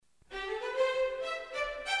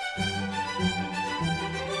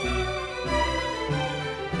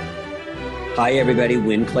Hi, everybody.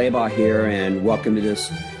 Win Claybaugh here, and welcome to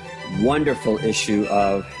this wonderful issue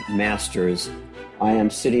of Masters. I am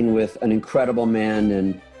sitting with an incredible man,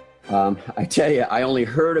 and I tell you, I only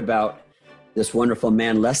heard about this wonderful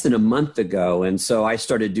man less than a month ago, and so I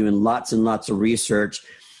started doing lots and lots of research.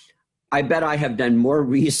 I bet I have done more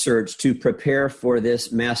research to prepare for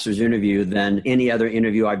this Masters interview than any other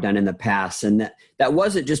interview I've done in the past, and that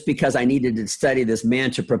wasn't just because I needed to study this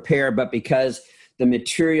man to prepare, but because the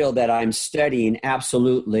material that I'm studying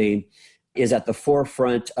absolutely is at the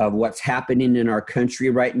forefront of what's happening in our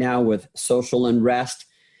country right now with social unrest.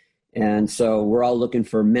 And so we're all looking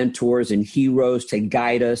for mentors and heroes to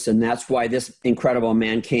guide us. And that's why this incredible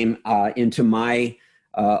man came into my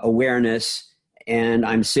awareness. And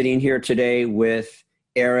I'm sitting here today with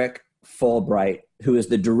Eric Fulbright, who is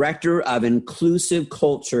the Director of Inclusive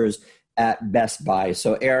Cultures at Best Buy.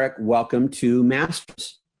 So Eric, welcome to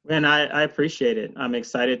Masters. And I appreciate it. I'm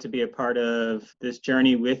excited to be a part of this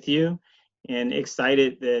journey with you, and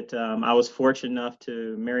excited that I was fortunate enough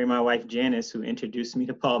to marry my wife, Janice, who introduced me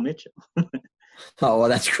to Paul Mitchell. Oh, well,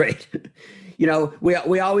 that's great. You know,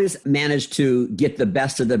 we always manage to get the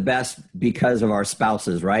best of the best because of our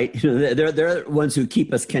spouses, right? They're the ones who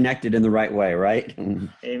keep us connected in the right way, right?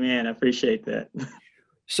 Amen. I appreciate that.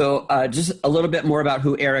 So just a little bit more about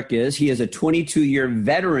who Eric is. He is a 22-year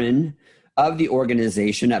veteran of the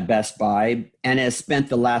organization at Best Buy and has spent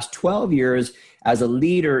the last 12 years as a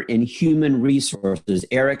leader in human resources.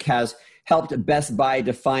 Eric has helped Best Buy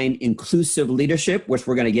define inclusive leadership, which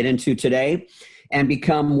we're going to get into today, and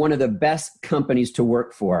become one of the best companies to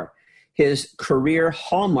work for. His career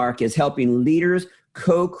hallmark is helping leaders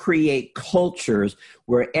co-create cultures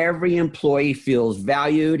where every employee feels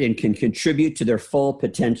valued and can contribute to their full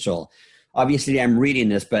potential. Obviously, I'm reading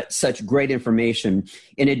this, but such great information.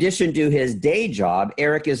 In addition to his day job,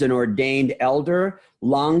 Eric is an ordained elder,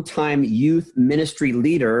 longtime youth ministry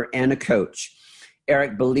leader, and a coach.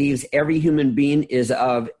 Eric believes every human being is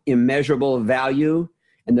of immeasurable value,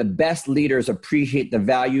 and the best leaders appreciate the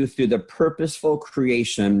value through the purposeful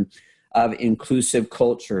creation of inclusive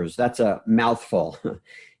cultures. That's a mouthful.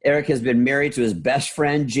 Eric has been married to his best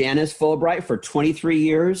friend, Janice Fulbright, for 23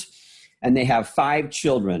 years. And they have 5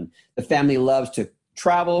 children. The family loves to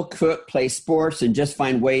travel, cook, play sports, and just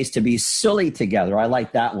find ways to be silly together. I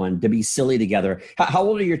like that one, to be silly together. How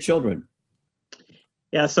old are your children?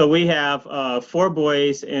 Yeah, so we have 4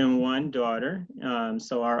 boys and 1 daughter.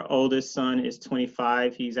 So our oldest son is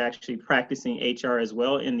 25. He's actually practicing HR as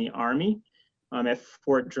well in the Army at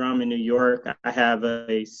Fort Drum in New York. I have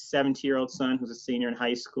a 17-year-old son who's a senior in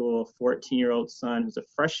high school, a 14-year-old son who's a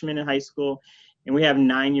freshman in high school, and we have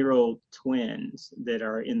 9-year-old twins that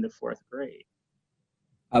are in the 4th grade.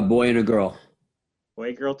 A boy and a girl.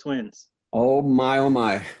 Boy-girl twins. Oh, my, oh,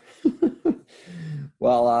 my.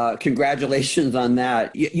 Well, congratulations on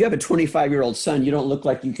that. You have a 25-year-old son. You don't look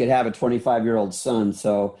like you could have a 25-year-old son.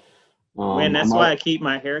 So, and that's why I keep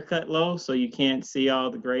my hair cut low, so you can't see all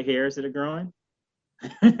the gray hairs that are growing.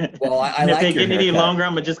 Well, I like if they your get any haircut. longer,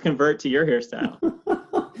 I'm going to just convert to your hairstyle.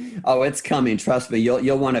 Oh, it's coming. Trust me.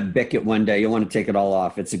 You'll want to bick it one day. You'll want to take it all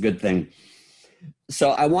off. It's a good thing.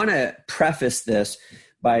 So I want to preface this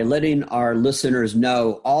by letting our listeners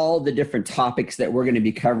know all the different topics that we're going to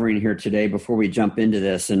be covering here today before we jump into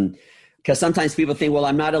this. And because sometimes people think, well,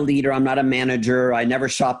 I'm not a leader. I'm not a manager. I never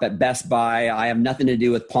shop at Best Buy. I have nothing to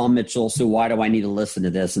do with Paul Mitchell. So why do I need to listen to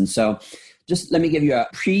this? And so just let me give you a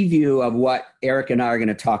preview of what Eric and I are going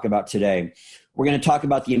to talk about today. We're going to talk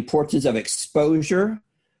about the importance of exposure.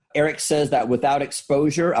 Eric says that without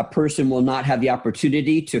exposure, a person will not have the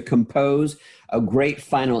opportunity to compose a great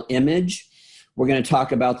final image. We're going to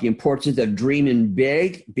talk about the importance of dreaming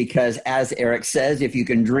big, because as Eric says, if you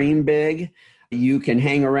can dream big, you can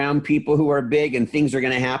hang around people who are big and things are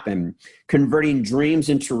going to happen. Converting dreams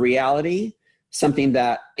into reality, something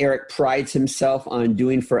that Eric prides himself on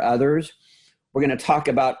doing for others. We're going to talk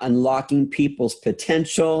about unlocking people's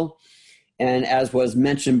potential. And as was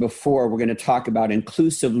mentioned before, we're going to talk about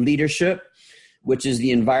inclusive leadership, which is the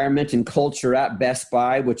environment and culture at Best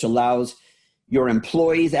Buy, which allows your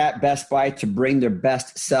employees at Best Buy to bring their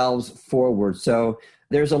best selves forward. So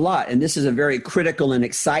there's a lot. And this is a very critical and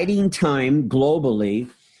exciting time globally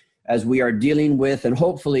as we are dealing with and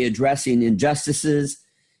hopefully addressing injustices,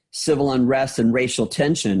 civil unrest, and racial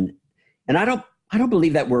tension. And I don't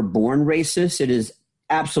believe that we're born racist. It is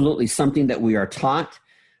absolutely something that we are taught.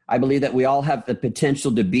 I believe that we all have the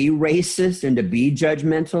potential to be racist and to be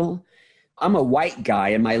judgmental. I'm a white guy,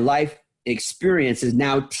 and my life experience is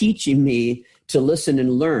now teaching me to listen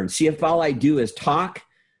and learn. See, if all I do is talk,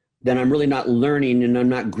 then I'm really not learning and I'm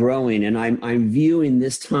not growing. And I'm viewing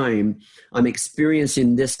this time, I'm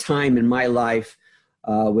experiencing this time in my life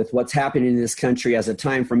with what's happening in this country as a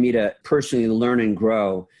time for me to personally learn and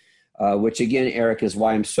grow, which again, Eric, is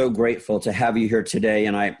why I'm so grateful to have you here today.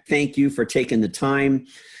 And I thank you for taking the time.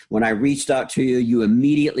 When I reached out to you, you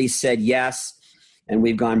immediately said yes. And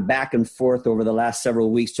we've gone back and forth over the last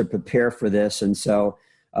several weeks to prepare for this. And so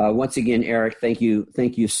once again, Eric, thank you.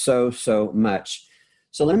 Thank you so, so much.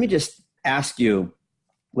 So let me just ask you,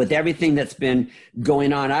 with everything that's been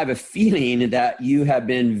going on, I have a feeling that you have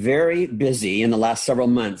been very busy in the last several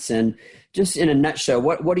months. And just in a nutshell,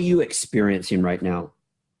 what are you experiencing right now?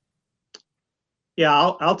 Yeah,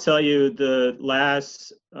 I'll tell you the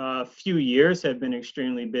last few years have been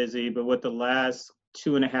extremely busy, but what the last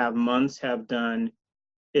 2.5 months have done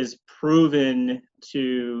is proven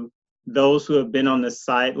to those who have been on the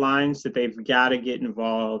sidelines that they've got to get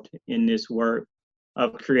involved in this work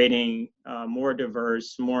of creating more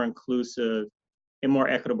diverse, more inclusive, and more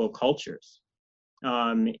equitable cultures.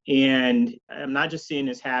 And I'm not just seeing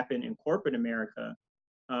this happen in corporate America,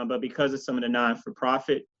 but because of some of the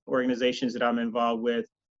non-for-profit organizations that I'm involved with,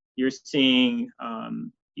 you're seeing,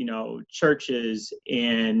 churches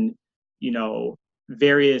and,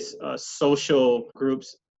 various social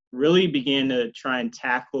groups really begin to try and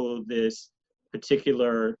tackle this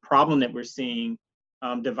particular problem that we're seeing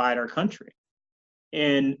divide our country.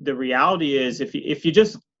 And the reality is, if you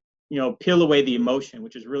just peel away the emotion,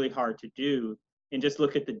 which is really hard to do, and just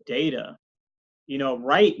look at the data,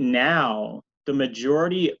 right now the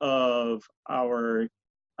majority of our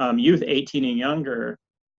youth 18 and younger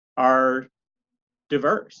are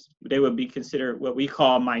diverse. They would be considered what we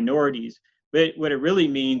call minorities. But what it really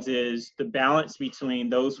means is the balance between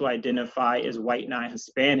those who identify as white,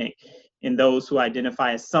 non-Hispanic, and those who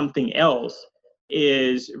identify as something else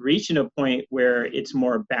is reaching a point where it's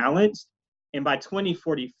more balanced. And by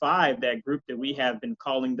 2045, that group that we have been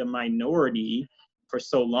calling the minority for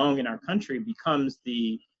so long in our country becomes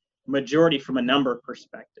the majority from a number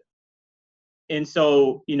perspective. And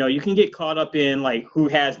so, you can get caught up in like who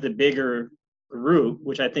has the bigger group,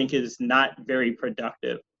 which I think is not very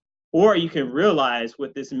productive. Or you can realize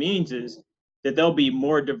what this means is that there'll be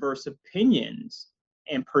more diverse opinions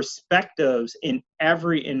and perspectives in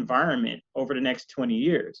every environment over the next 20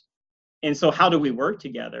 years. And so how do we work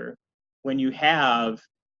together when you have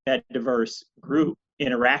that diverse group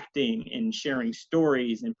interacting and sharing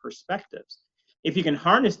stories and perspectives? If you can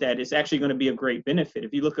harness that, it's actually going to be a great benefit.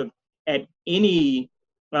 If you look at any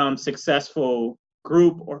successful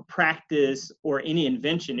group or practice or any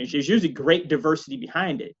invention, there's usually great diversity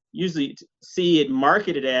behind it. Usually see it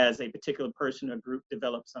marketed as a particular person or group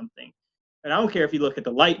developed something. And I don't care if you look at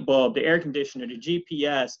the light bulb, the air conditioner, the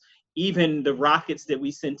GPS, even the rockets that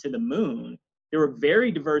we sent to the moon, there were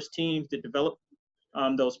very diverse teams that developed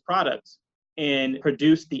those products and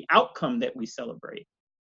produced the outcome that we celebrate.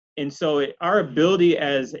 And so our ability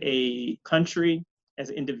as a country,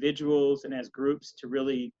 as individuals, and as groups to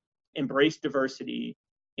really embrace diversity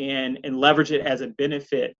and leverage it as a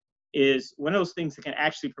benefit is one of those things that can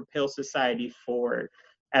actually propel society forward,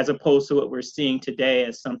 as opposed to what we're seeing today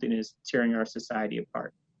as something that's tearing our society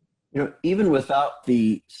apart. Even without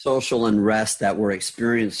the social unrest that we're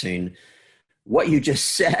experiencing, what you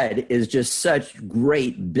just said is just such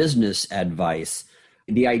great business advice.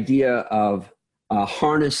 The idea of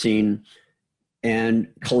harnessing and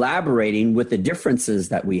collaborating with the differences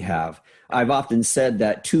that we have. I've often said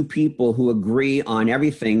that two people who agree on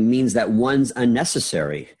everything means that one's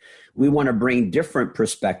unnecessary. We want to bring different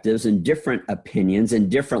perspectives and different opinions and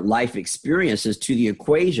different life experiences to the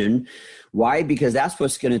equation. Why? Because that's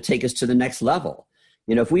what's going to take us to the next level.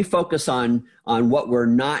 If we focus on what we're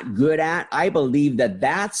not good at, I believe that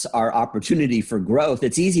that's our opportunity for growth.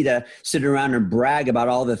 It's easy to sit around and brag about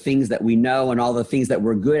all the things that we know and all the things that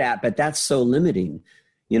we're good at, but that's so limiting.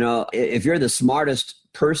 If you're the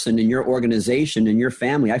smartest person in your organization and your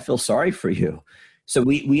family, I feel sorry for you. So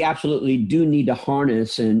we absolutely do need to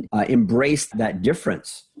harness and embrace that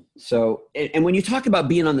difference. So, and when you talk about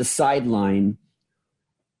being on the sideline,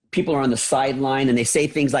 people are on the sideline and they say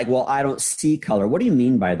things like, well, I don't see color. What do you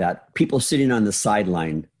mean by that? People sitting on the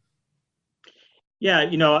sideline. Yeah,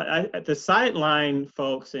 at the sideline,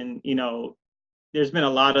 folks, and, there's been a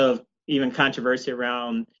lot of even controversy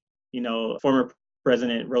around, former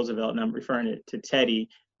President Roosevelt, and I'm referring to Teddy,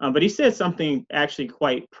 but he said something actually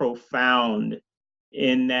quite profound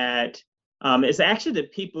in that it's actually the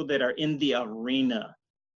people that are in the arena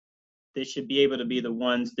that should be able to be the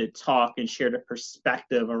ones that talk and share the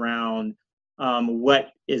perspective around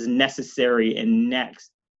what is necessary and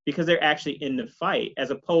next because they're actually in the fight, as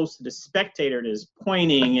opposed to the spectator that is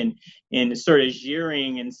pointing and sort of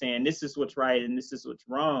jeering and saying, this is what's right and this is what's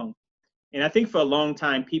wrong. And I think for a long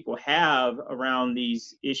time, people have around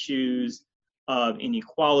these issues of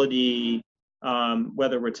inequality,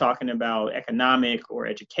 whether we're talking about economic or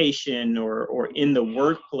education or in the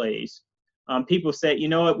workplace, people say, you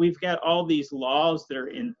know what, we've got all these laws that are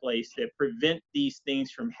in place that prevent these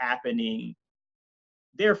things from happening.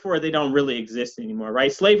 Therefore, they don't really exist anymore,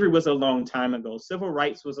 right? Slavery was a long time ago. Civil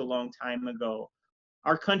rights was a long time ago.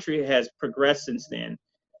 Our country has progressed since then.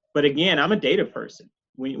 But again, I'm a data person.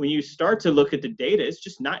 When you start to look at the data, it's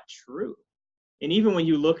just not true. And even when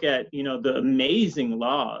you look at, the amazing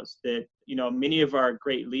laws that, many of our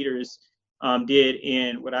great leaders did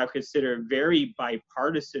in what I consider very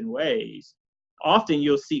bipartisan ways, often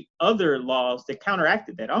you'll see other laws that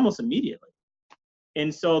counteracted that almost immediately.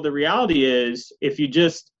 And so the reality is, if you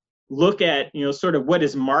just look at, sort of what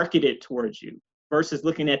is marketed towards you versus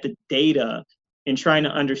looking at the data and trying to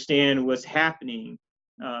understand what's happening,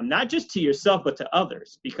 not just to yourself, but to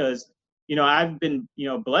others, because, I've been,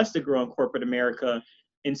 blessed to grow in corporate America.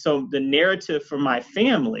 And so the narrative for my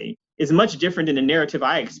family is much different than the narrative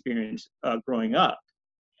I experienced growing up.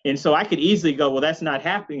 And so I could easily go, well, that's not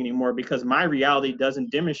happening anymore because my reality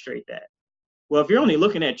doesn't demonstrate that. Well, if you're only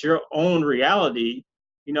looking at your own reality,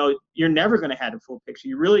 you're never going to have the full picture.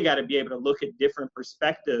 You really got to be able to look at different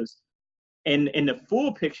perspectives and in the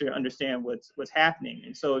full picture to understand what's happening.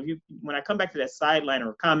 And so when I come back to that sideline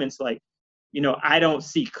or comments like, I don't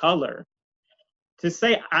see color, to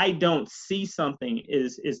say I don't see something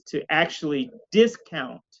is to actually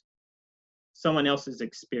discount someone else's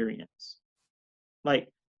experience. Like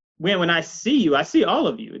when I see you, I see all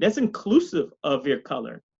of you. That's inclusive of your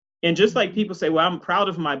color. And just like people say, well, I'm proud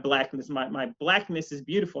of my blackness. My blackness is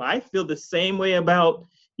beautiful. I feel the same way about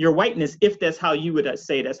your whiteness, if that's how you would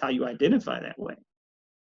say that's how you identify that way.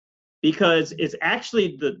 Because it's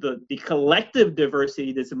actually the collective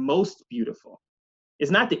diversity that's most beautiful.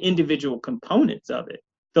 It's not the individual components of it,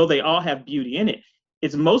 though they all have beauty in it.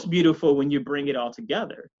 It's most beautiful when you bring it all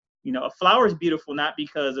together. A flower is beautiful not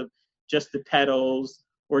because of just the petals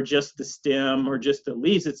or just the stem or just the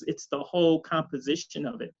leaves. It's the whole composition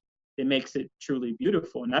of it that makes it truly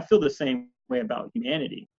beautiful. And I feel the same way about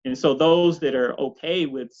humanity. And so those that are okay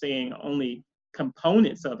with saying only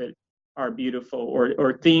components of it are beautiful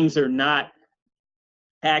or things are not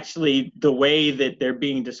actually the way that they're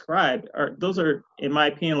being described, those are, in my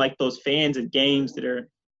opinion, like those fans of games that are,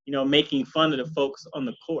 making fun of the folks on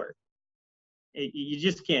the court. You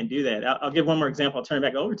just can't do that. I'll give one more example. I'll turn it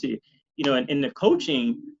back over to you. In the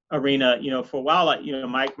coaching arena, for a while,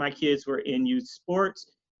 my kids were in youth sports,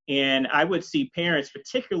 and I would see parents,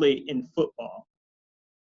 particularly in football,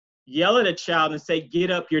 yell at a child and say,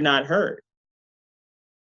 "Get up, you're not hurt."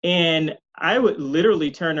 And I would literally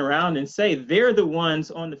turn around and say, they're the ones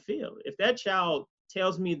on the field. If that child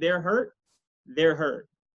tells me they're hurt, they're hurt.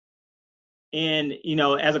 And,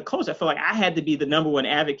 as a coach, I feel like I had to be the number one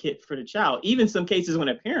advocate for the child, even some cases when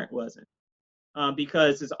a parent wasn't,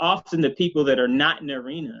 because it's often the people that are not in the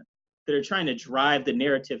arena that are trying to drive the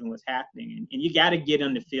narrative and what's happening. And you got to get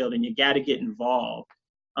on the field and you got to get involved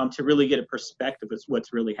to really get a perspective of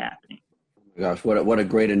what's really happening. Gosh, what a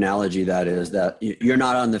great analogy that is, that you're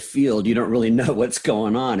not on the field. You don't really know what's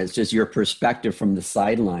going on. It's just your perspective from the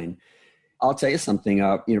sideline. I'll tell you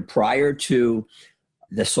something, prior to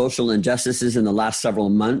the social injustices in the last several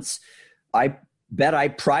months, I bet I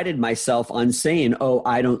prided myself on saying, oh,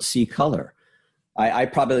 I don't see color. I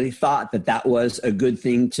probably thought that was a good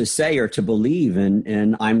thing to say or to believe.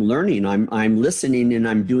 And I'm learning, I'm listening, and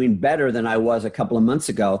I'm doing better than I was a couple of months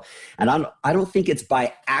ago. And I don't think it's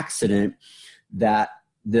by accident that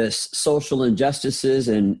this social injustices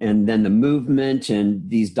and then the movement and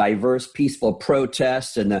these diverse peaceful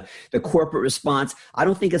protests and the corporate response, I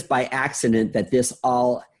don't think it's by accident that this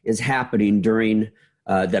all is happening during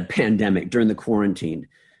the pandemic, during the quarantine.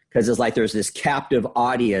 Because it's like there's this captive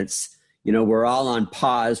audience. We're all on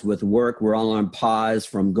pause with work. We're all on pause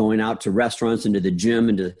from going out to restaurants and to the gym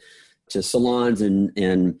and to salons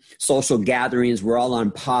and social gatherings. We're all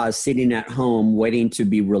on pause, sitting at home, waiting to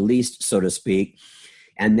be released, so to speak.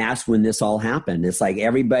 And that's when this all happened. It's like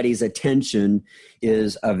everybody's attention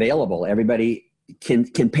is available. Everybody can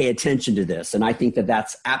pay attention to this. And I think that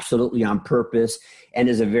that's absolutely on purpose and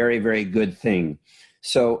is a very, very good thing.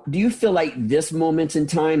 So do you feel like this moment in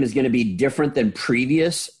time is going to be different than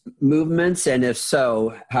previous movements? And if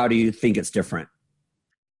so, how do you think it's different?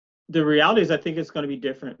 The reality is I think it's going to be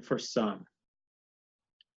different for some.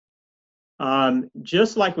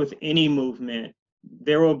 Just like with any movement,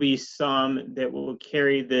 there will be some that will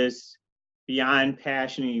carry this beyond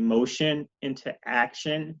passion and emotion into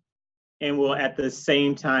action, and will at the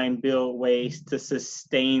same time build ways to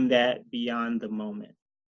sustain that beyond the moment.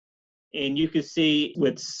 And you can see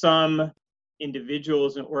with some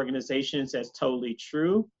individuals and organizations that's totally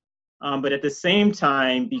true. But at the same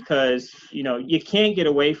time, because you can't get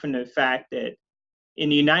away from the fact that in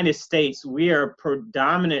the United States, we are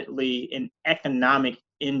predominantly an economic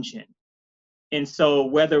engine. And so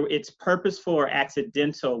whether it's purposeful or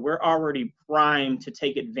accidental, we're already primed to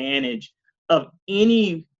take advantage of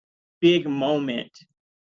any big moment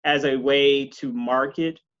as a way to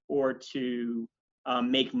market or to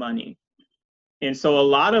make money. And so a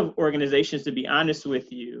lot of organizations, to be honest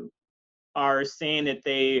with you, are saying that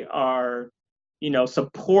they are,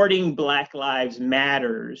 supporting Black Lives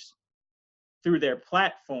Matters through their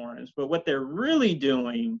platforms. But what they're really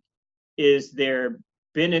doing is they're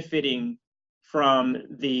benefiting from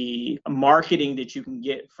the marketing that you can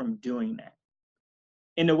get from doing that.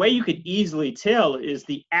 And the way you could easily tell is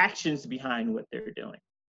the actions behind what they're doing.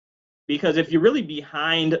 Because if you're really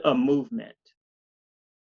behind a movement,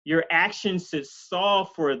 your actions should solve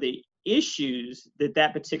for the issues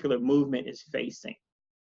that particular movement is facing.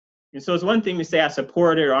 And so it's one thing to say I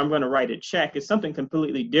support it or I'm going to write a check. It's something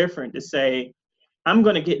completely different to say I'm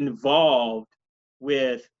going to get involved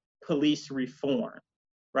with police reform,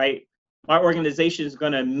 right? My organization is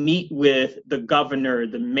going to meet with the governor,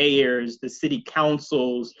 the mayors, the city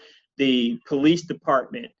councils, the police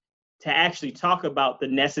department to actually talk about the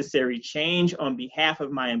necessary change on behalf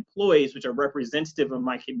of my employees, which are representative of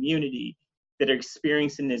my community that are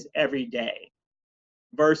experiencing this every day,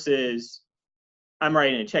 versus I'm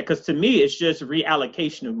writing a check. Because to me, it's just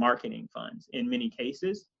reallocation of marketing funds in many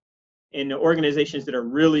cases. And the organizations that are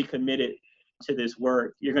really committed to this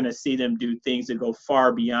work, you're going to see them do things that go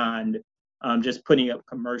far beyond just putting up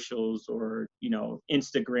commercials or,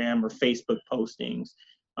 Instagram or Facebook postings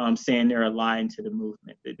saying they're aligned to the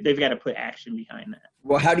movement. They've got to put action behind that.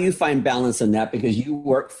 Well, how do you find balance in that? Because you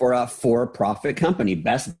work for a for-profit company.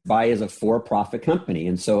 Best Buy is a for-profit company.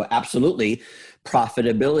 And so absolutely,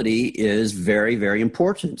 profitability is very, very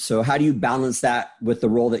important. So how do you balance that with the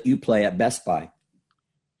role that you play at Best Buy?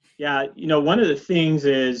 Yeah, one of the things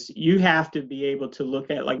is you have to be able to look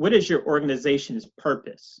at, what is your organization's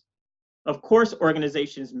purpose? Of course,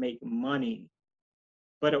 organizations make money,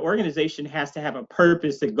 but an organization has to have a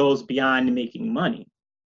purpose that goes beyond making money.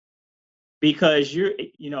 Because you're,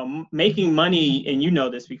 making money, and you know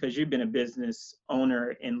this because you've been a business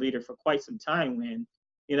owner and leader for quite some time, when,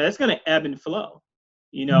 that's going to ebb and flow,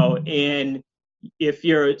 and if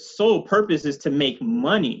your sole purpose is to make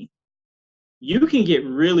money, you can get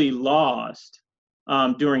really lost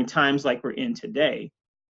during times like we're in today,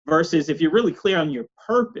 versus if you're really clear on your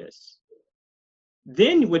purpose,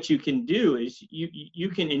 then what you can do is you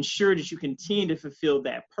can ensure that you continue to fulfill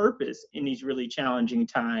that purpose in these really challenging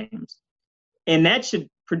times. And that should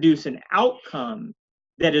produce an outcome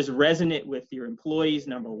that is resonant with your employees,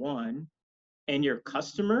 number one, and your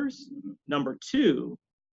customers, number two,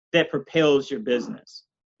 that propels your business.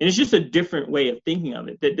 And it's just a different way of thinking of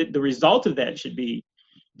it. The result of that should be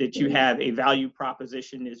that you have a value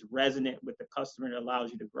proposition that is resonant with the customer that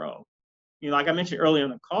allows you to grow. Like I mentioned earlier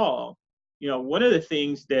on the call, one of the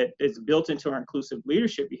things that is built into our inclusive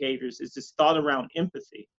leadership behaviors is this thought around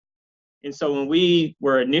empathy. And so when we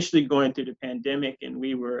were initially going through the pandemic and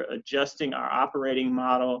we were adjusting our operating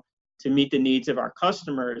model to meet the needs of our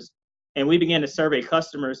customers, and we began to survey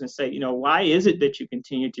customers and say, why is it that you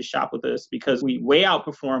continue to shop with us? Because we way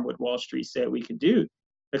outperformed what Wall Street said we could do.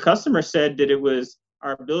 The customer said that it was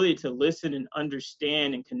our ability to listen and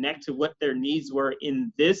understand and connect to what their needs were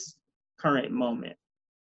in this current moment.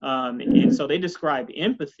 And so they described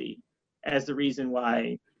empathy as the reason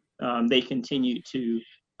why they continue to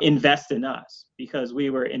invest in us, because we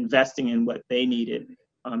were investing in what they needed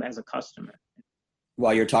as a customer.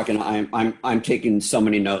 While you're talking, I'm taking so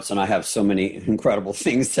many notes, and I have so many incredible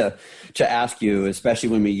things to ask you, especially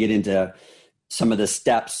when we get into some of the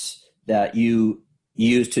steps that you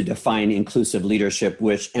use to define inclusive leadership,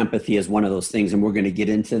 which empathy is one of those things, and we're going to get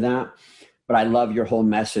into that. But I love your whole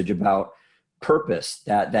message about purpose,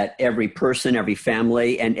 that every person, every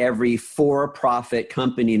family, and every for-profit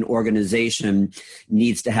company and organization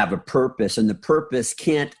needs to have a purpose. And the purpose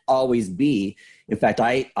can't always be, in fact,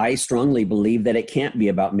 I strongly believe that it can't be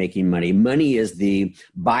about making money. Money is the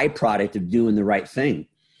byproduct of doing the right thing.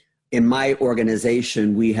 In my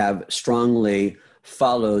organization, we have strongly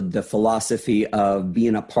followed the philosophy of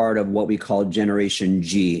being a part of what we call Generation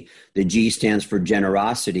G. The G stands for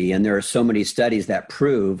generosity. And there are so many studies that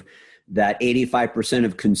prove that 85%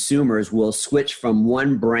 of consumers will switch from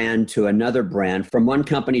one brand to another brand, from one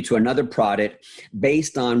company to another product,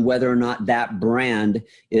 based on whether or not that brand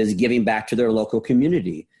is giving back to their local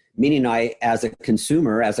community. Meaning I, as a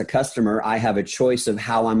consumer, as a customer, I have a choice of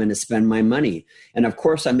how I'm going to spend my money. And of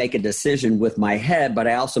course, I make a decision with my head, but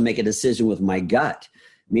I also make a decision with my gut.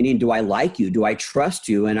 Meaning, do I like you? Do I trust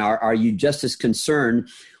you? And are you just as concerned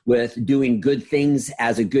with doing good things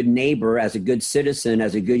as a good neighbor, as a good citizen,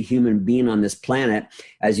 as a good human being on this planet,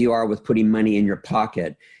 as you are with putting money in your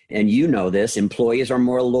pocket? And you know this, employees are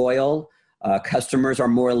more loyal, customers are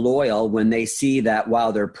more loyal when they see that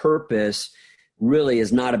while their purpose really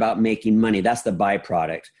is not about making money. That's the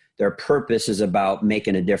byproduct. Their purpose is about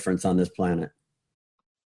making a difference on this planet.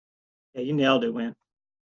 Yeah, you nailed it, Win.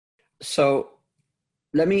 So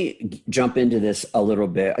let me jump into this a little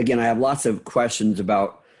bit. Again, I have lots of questions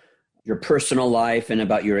about your personal life and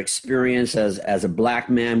about your experience as a Black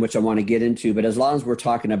man, which I want to get into. But as long as we're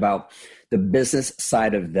talking about the business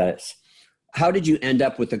side of this, how did you end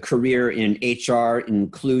up with a career in HR,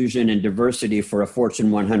 inclusion, and diversity for a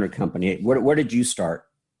Fortune 100 company? Where did you start?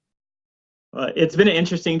 It's been an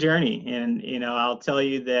interesting journey. And, I'll tell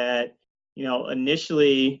you that,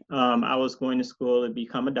 initially I was going to school to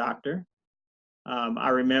become a doctor. I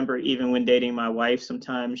remember even when dating my wife,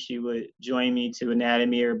 sometimes she would join me to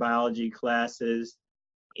anatomy or biology classes.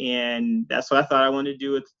 And that's what I thought I wanted to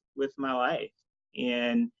do with my life.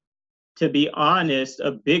 And to be honest,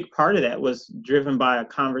 a big part of that was driven by a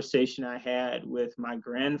conversation I had with my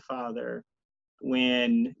grandfather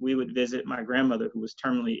when we would visit my grandmother, who was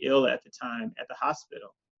terminally ill at the time, at the hospital.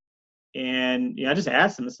 And I just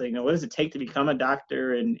asked him, what does it take to become a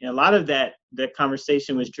doctor? And a lot of that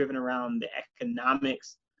conversation was driven around the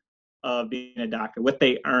economics of being a doctor, what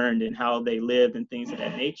they earned and how they lived and things of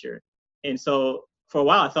that nature. And so for a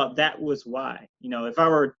while, I thought that was why. If I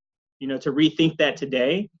were, to rethink that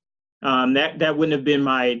today, that wouldn't have been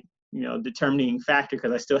my, determining factor,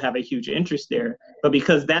 because I still have a huge interest there. But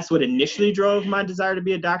because that's what initially drove my desire to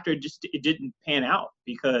be a doctor, it didn't pan out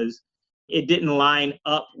because it didn't line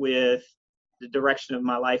up with the direction of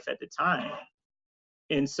my life at the time.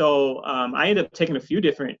 And so I ended up taking a few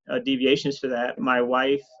different deviations for that. My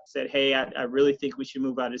wife said, hey, I really think we should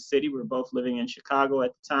move out of the city. We were both living in Chicago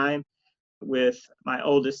at the time with my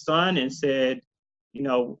oldest son, and said,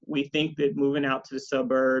 we think that moving out to the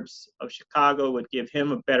suburbs of Chicago would give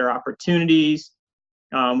him better opportunities,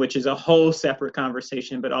 which is a whole separate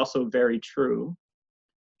conversation, but also very true.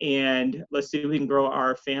 And let's see if we can grow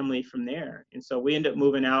our family from there. And so we ended up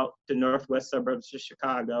moving out the northwest suburbs of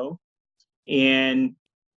Chicago. And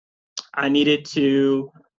I needed to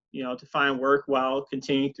find work while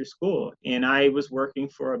continuing through school. And I was working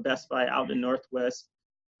for a Best Buy out in the northwest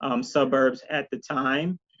suburbs at the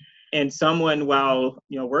time. And someone, while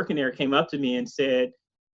working there, came up to me and said,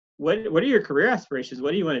 what are your career aspirations?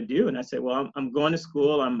 What do you want to do? And I said, well, I'm going to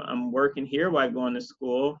school. I'm working here while going to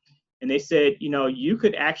school. And they said, you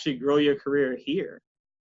could actually grow your career here.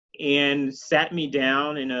 And sat me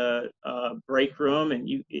down in a break room. And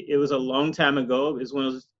it was a long time ago. It was one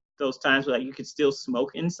of those times where you could still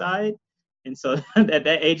smoke inside. And so that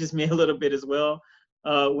ages me a little bit as well,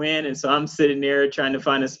 Win. And so I'm sitting there trying to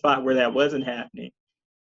find a spot where that wasn't happening.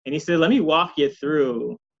 And he said, let me walk you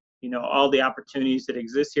through, all the opportunities that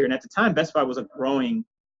exist here. And at the time, Best Buy was a growing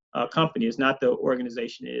company. It's not the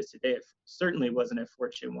organization it is today. It certainly wasn't a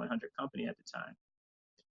Fortune 100 company at the time.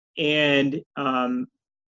 And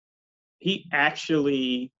he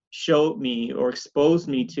actually showed me or exposed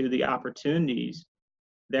me to the opportunities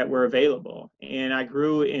that were available. And I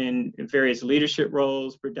grew in various leadership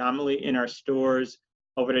roles, predominantly in our stores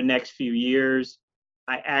over the next few years.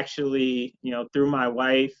 I actually, through my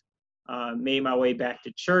wife, made my way back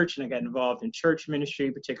to church, and I got involved in church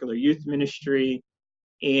ministry, particular youth ministry.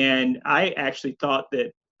 And I actually thought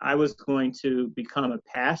that I was going to become a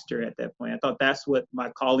pastor at that point. I thought that's what my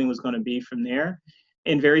calling was going to be from there.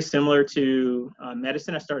 And very similar to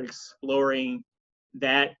medicine, I started exploring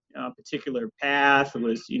that particular path. It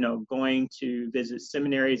was, going to visit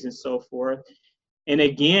seminaries and so forth. And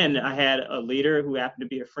again, I had a leader who happened to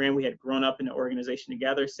be a friend. We had grown up in the organization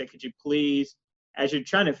together. Said, could you please, as you're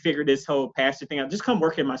trying to figure this whole pastor thing out, just come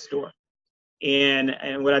work in my store.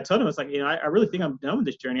 And what I told him was I really think I'm done with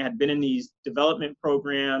this journey. I had been in these development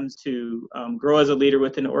programs to grow as a leader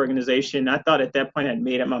within the organization. I thought at that point I'd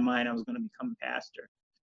made up my mind I was going to become a pastor.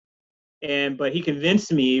 But he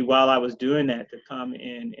convinced me while I was doing that to come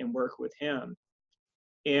in and work with him.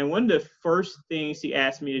 And one of the first things he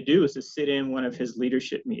asked me to do was to sit in one of his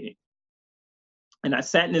leadership meetings. And I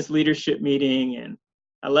sat in this leadership meeting, and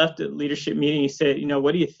I left the leadership meeting. He said,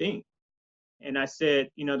 what do you think? And I said,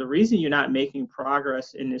 the reason you're not making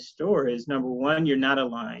progress in this store is, number one, you're not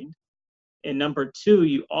aligned. And number two,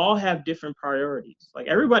 you all have different priorities. Like,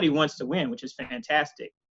 everybody wants to win, which is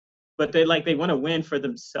fantastic, but they want to win for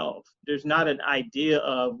themselves. There's not an idea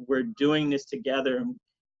of, we're doing this together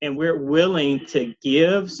and we're willing to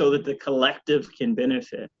give so that the collective can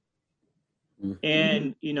benefit. Mm-hmm.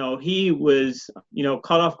 And, he was,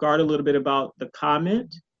 caught off guard a little bit about the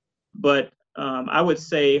comment, but I would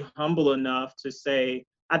say humble enough to say,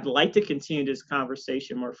 I'd like to continue this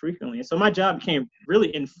conversation more frequently. And so my job became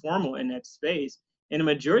really informal in that space. And the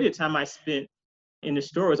majority of the time I spent in the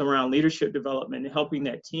store was around leadership development and helping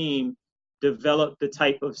that team develop the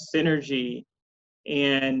type of synergy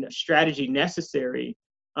and strategy necessary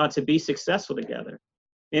to be successful together.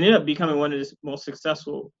 It ended up becoming one of the most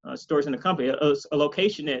successful stores in the company, a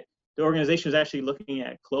location that the organization was actually looking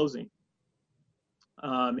at closing.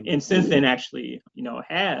 And since then actually,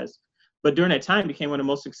 has. But during that time, became one of the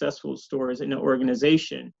most successful stores in the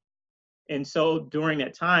organization. And so during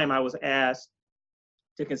that time, I was asked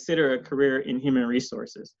to consider a career in human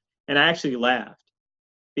resources. And I actually laughed,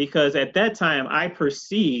 because at that time, I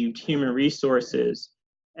perceived human resources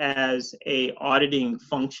as a auditing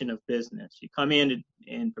function of business. You come in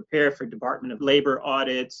and prepare for Department of Labor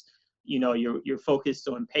audits. You're focused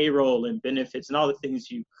on payroll and benefits and all the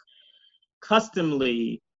things you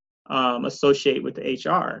customly associate with the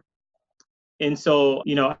HR. And so,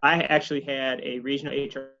 I actually had a regional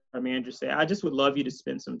HR manager say, I just would love you to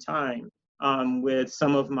spend some time with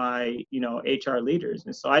some of my, HR leaders.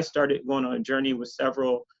 And so I started going on a journey with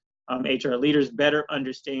several HR leaders, better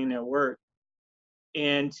understanding their work.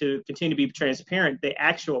 And to continue to be transparent, the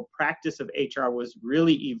actual practice of HR was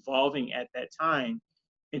really evolving at that time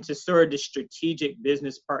into sort of the strategic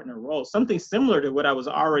business partner role, something similar to what I was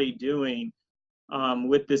already doing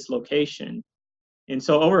with this location. And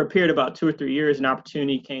so over a period of about 2 or 3 years, an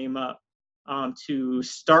opportunity came up to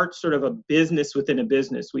start sort of a business within a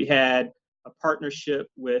business. We had a partnership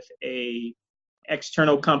with a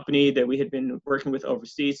external company that we had been working with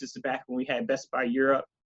overseas. This is back when we had Best Buy Europe.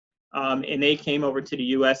 And they came over to the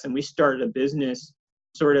US and we started a business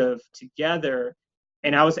sort of together.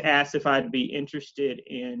 And I was asked if I'd be interested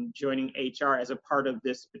in joining HR as a part of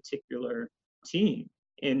this particular team.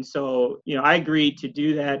 And so, I agreed to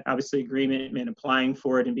do that. Obviously, agreement meant applying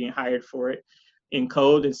for it and being hired for it in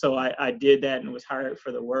code. And so I did that and was hired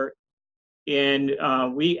for the work. And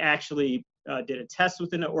we actually did a test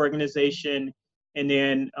within the organization. And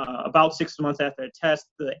then about 6 months after the test,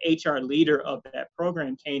 the HR leader of that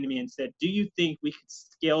program came to me and said, do you think we could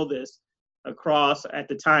scale this across, at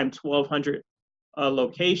the time, 1,200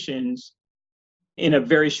 locations in a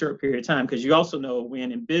very short period of time? Because you also know,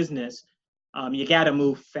 when in business, you got to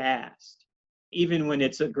move fast, even when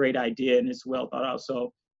it's a great idea and it's well thought out.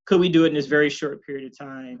 So could we do it in this very short period of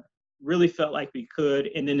time? Really felt like we could.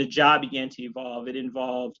 And then the job began to evolve. It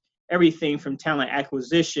involved everything from talent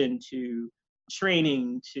acquisition to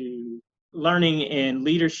training to learning and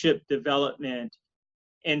leadership development.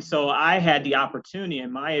 And so I had the opportunity,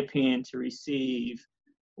 in my opinion, to receive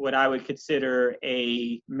what I would consider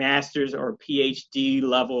a master's or PhD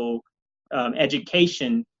level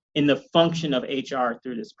education in the function of HR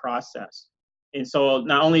through this process. And so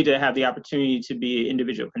not only to have the opportunity to be an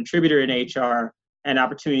individual contributor in HR, an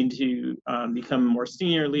opportunity to become a more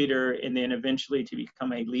senior leader, and then eventually to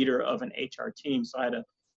become a leader of an HR team. So I had a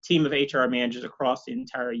team of HR managers across the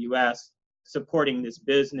entire US supporting this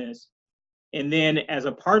business. And then as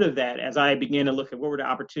a part of that, as I began to look at what were the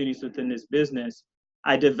opportunities within this business,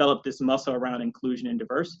 I developed this muscle around inclusion and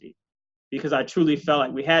diversity, because I truly felt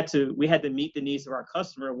like we had to meet the needs of our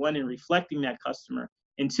customer, one, in reflecting that customer,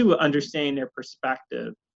 and two, understanding their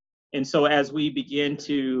perspective. And so as we begin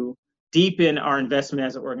to deepen our investment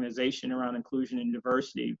as an organization around inclusion and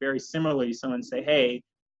diversity, very similarly, someone say, hey,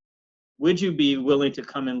 would you be willing to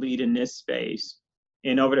come and lead in this space?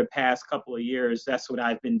 And over the past couple of years, that's what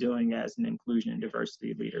I've been doing as an inclusion and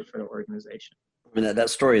diversity leader for the organization. I mean, that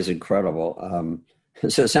story is incredible.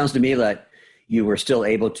 So it sounds to me like you were still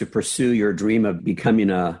able to pursue your dream of becoming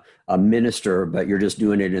a minister, but you're just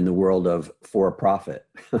doing it in the world of for-profit.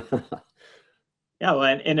 Yeah,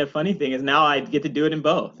 well, and the funny thing is now I get to do it in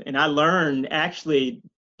both. And I learned, actually,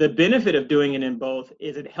 the benefit of doing it in both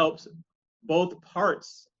is it helps both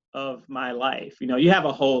parts of my life. You have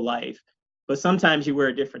a whole life, but sometimes you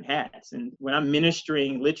wear different hats. And when I'm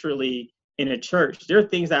ministering literally in a church, there are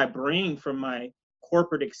things I bring from my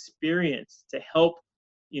corporate experience to help,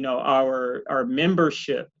 our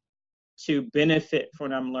membership to benefit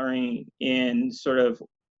from what I'm learning in sort of,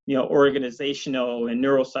 organizational and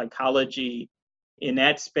neuropsychology in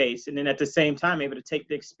that space. And then at the same time, able to take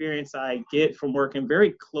the experience I get from working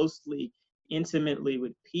very closely, intimately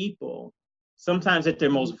with people, sometimes at their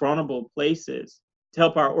most vulnerable places, to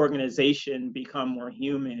help our organization become more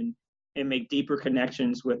human and make deeper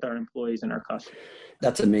connections with our employees and our customers.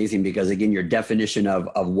 That's amazing because, again, your definition of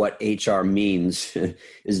what HR means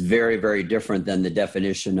is very, very different than the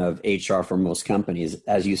definition of HR for most companies.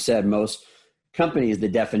 As you said, most companies, the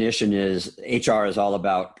definition is HR is all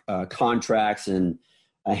about contracts and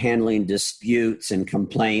handling disputes and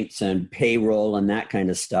complaints and payroll and that kind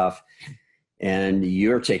of stuff. And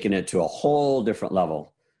you're taking it to a whole different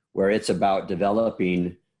level where it's about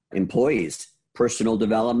developing employees, personal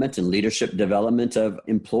development and leadership development of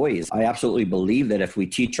employees. I absolutely believe that if we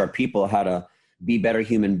teach our people how to be better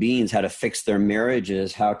human beings, how to fix their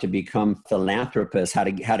marriages, how to become philanthropists, how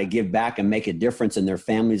to give back and make a difference in their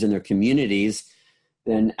families and their communities,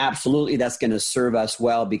 then absolutely that's going to serve us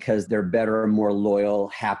well because they're better, more loyal,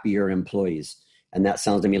 happier employees. And that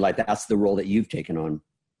sounds to me like that's the role that you've taken on.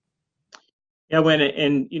 Yeah,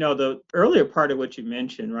 the earlier part of what you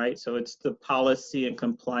mentioned, right? So it's the policy and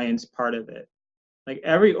compliance part of it. Like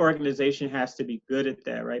every organization has to be good at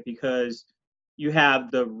that, right? Because you have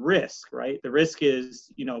the risk, right? The risk is,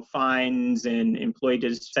 fines and employee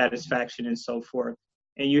dissatisfaction and so forth.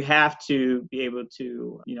 And you have to be able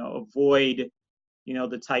to, avoid,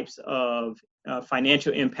 the types of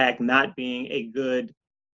financial impact not being a good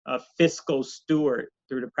fiscal steward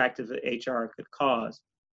through the practice of HR could cause.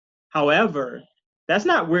 However, that's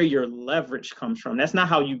not where your leverage comes from. That's not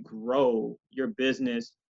how you grow your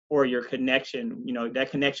business or your connection. That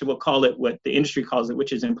connection, we'll call it what the industry calls it,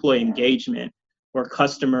 which is employee engagement or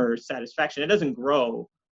customer satisfaction. It doesn't grow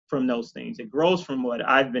from those things. It grows from what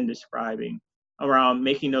I've been describing around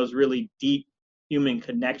making those really deep human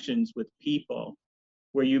connections with people,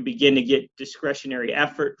 where you begin to get discretionary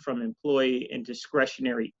effort from employee and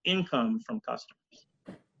discretionary income from customers.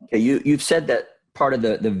 Okay, you've said that part of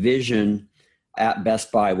the vision at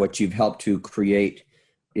Best Buy, what you've helped to create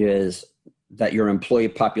is that your employee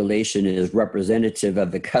population is representative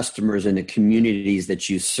of the customers and the communities that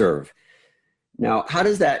you serve. Now, how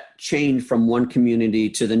does that change from one community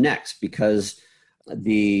to the next? Because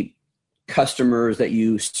the customers that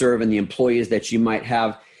you serve and the employees that you might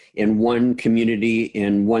have in one community,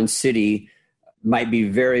 in one city, might be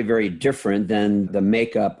very, very different than the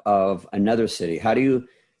makeup of another city. How do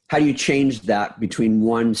you change that between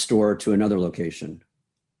one store to another location?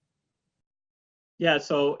 Yeah,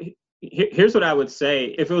 so here's what I would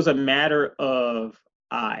say. If it was a matter of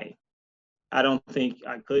I don't think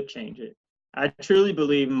I could change it. I truly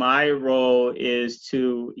believe my role is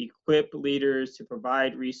to equip leaders, to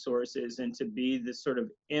provide resources, and to be the sort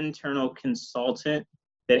of internal consultant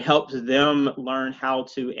that helps them learn how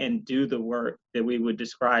to and do the work that we would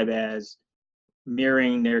describe as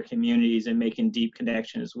mirroring their communities and making deep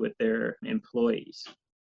connections with their employees.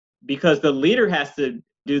 Because the leader has to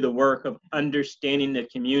do the work of understanding the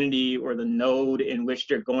community or the node in which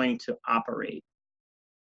they're going to operate.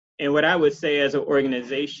 And what I would say as an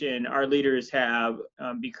organization, our leaders have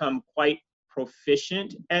become quite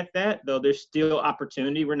proficient at that, though there's still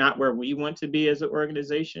opportunity. We're not where we want to be as an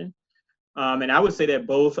organization. And I would say that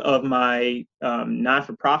both of my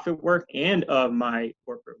not-for-profit work and of my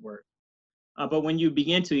corporate work. But when you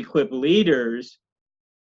begin to equip leaders,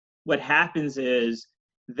 what happens is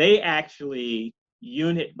they actually,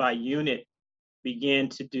 unit by unit, begin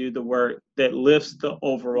to do the work that lifts the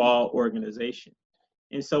overall organization.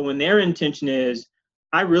 And so when their intention is,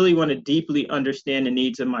 I really want to deeply understand the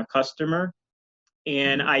needs of my customer,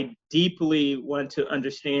 and I deeply want to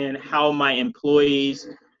understand how my employees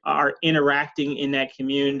are interacting in that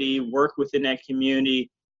community, work within that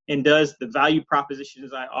community, and does the value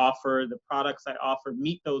propositions I offer, the products I offer,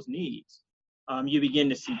 meet those needs? You begin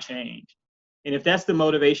to see change. And if that's the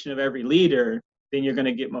motivation of every leader, then you're going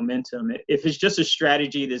to get momentum. If it's just a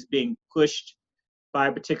strategy that's being pushed by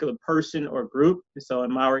a particular person or group, so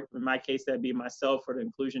in my case, that'd be myself or the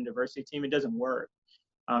inclusion diversity team, it doesn't work.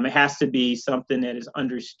 It has to be something that is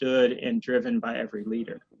understood and driven by every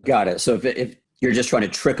leader. Got it. So if you're just trying to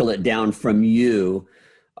trickle it down from you,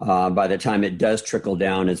 by the time it does trickle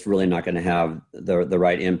down, it's really not going to have the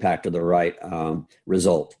right impact or the right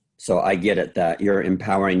result. So I get it that you're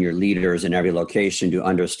empowering your leaders in every location to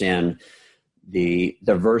understand the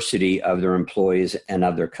diversity of their employees and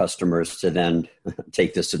of their customers to then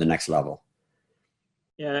take this to the next level.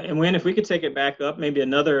 Yeah, and if we could take it back up, maybe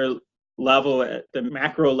another level at the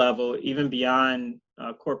macro level, even beyond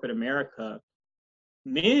corporate America,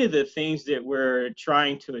 many of the things that we're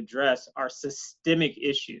trying to address are systemic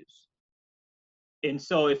issues. And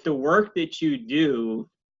so if the work that you do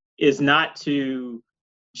is not to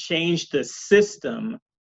change the system.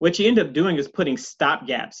 What you end up doing is putting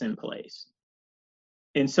stopgaps in place.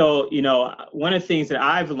 And so, one of the things that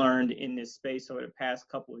I've learned in this space over the past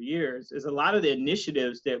couple of years is a lot of the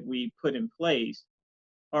initiatives that we put in place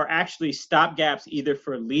are actually stopgaps either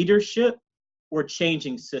for leadership or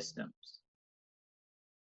changing systems.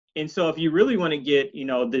 And so if you really want to get,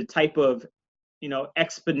 the type of,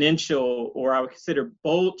 exponential, or I would consider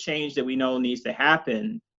bold change that we know needs to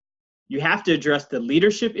happen, you have to address the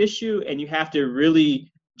leadership issue, and you have to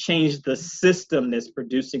really change the system that's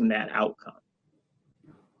producing that outcome.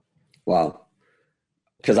 Wow.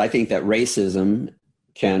 Because I think that racism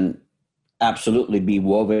can absolutely be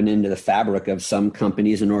woven into the fabric of some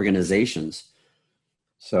companies and organizations.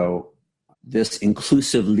 So this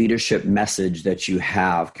inclusive leadership message that you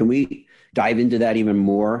have, can we dive into that even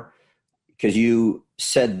more? Because you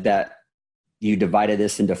said that you divided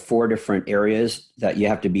this into 4 different areas: that you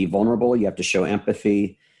have to be vulnerable, you have to show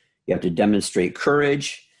empathy, you have to demonstrate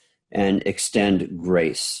courage, and extend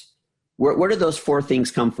grace. Where did those 4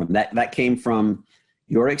 things come from? That came from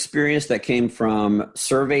your experience? That came from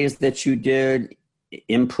surveys that you did,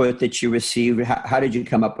 input that you received? How did you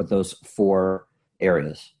come up with those 4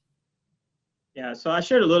 areas? Yeah, so I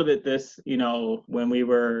shared a little bit this, when we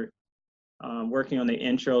were working on the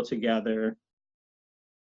intro together.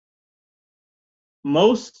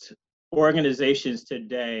 Most organizations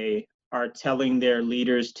today are telling their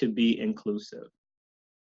leaders to be inclusive.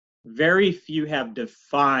 Very few have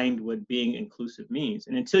defined what being inclusive means.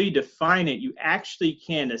 And until you define it, you actually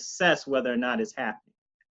can't assess whether or not it's happening.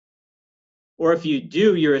 Or if you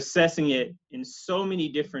do, you're assessing it in so many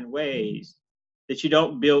different ways that you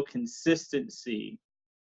don't build consistency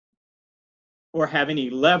or have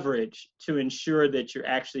any leverage to ensure that you're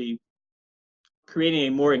actually creating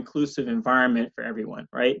a more inclusive environment for everyone,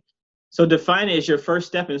 right? So define it as your first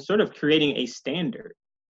step in sort of creating a standard.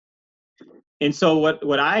 And so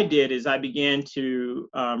what I did is I began to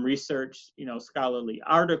research, scholarly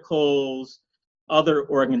articles, other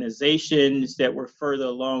organizations that were further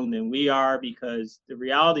along than we are, because the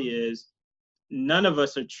reality is none of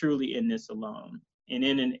us are truly in this alone. And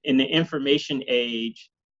in the information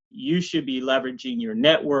age, you should be leveraging your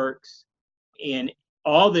networks and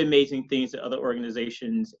all the amazing things that other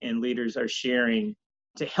organizations and leaders are sharing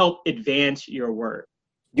to help advance your work.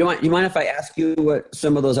 You mind if I ask you what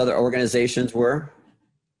some of those other organizations were?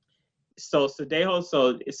 So SEDEXO,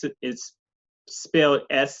 so it's spelled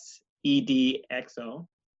SEDXO.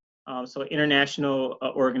 So international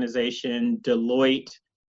organization. Deloitte.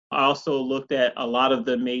 I also looked at a lot of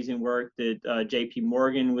the amazing work that JP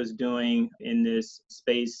Morgan was doing in this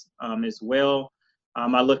space as well.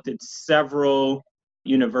 I looked at several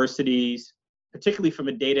universities, particularly from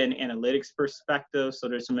a data and analytics perspective. So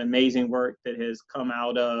there's some amazing work that has come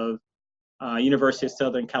out of University of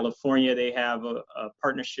Southern California. They have a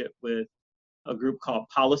partnership with a group called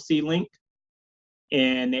Policy Link,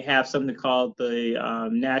 and they have something called the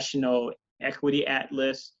National Equity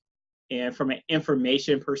Atlas. And from an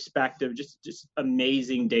information perspective, just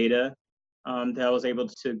amazing data that I was able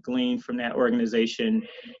to glean from that organization,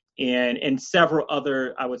 and several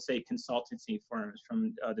other, I would say, consultancy firms,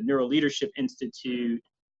 from the Neuro Leadership Institute,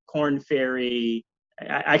 Korn Ferry.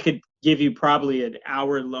 I could give you probably an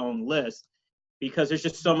hour-long list because there's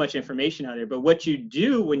just so much information out there. But what you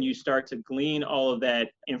do when you start to glean all of that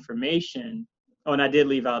information, and I did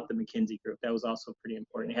leave out the McKinsey Group. That was also pretty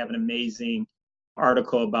important. They have an amazing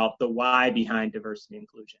article about the why behind diversity and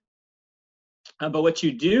inclusion. But what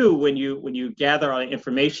you do when you gather all the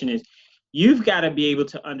information is you've got to be able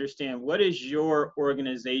to understand what is your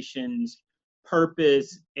organization's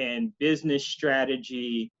purpose and business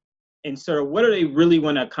strategy, and sort of what do they really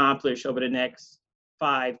want to accomplish over the next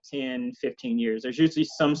 5, 10, 15 years. There's usually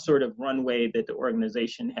some sort of runway that the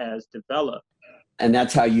organization has developed. And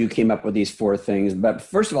that's how you came up with these 4 things. But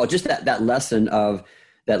first of all, just that lesson of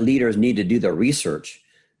that leaders need to do their research.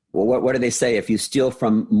 Well, what do they say? If you steal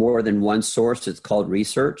from more than one source, it's called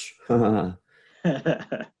research.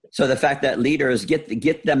 So the fact that leaders get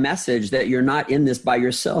the message that you're not in this by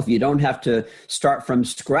yourself. You don't have to start from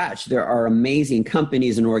scratch. There are amazing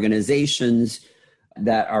companies and organizations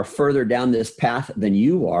that are further down this path than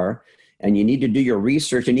you are, and you need to do your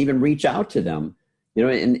research and even reach out to them.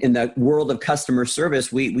 In the world of customer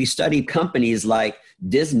service, we study companies like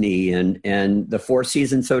Disney and the Four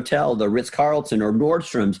Seasons Hotel, the Ritz-Carlton, or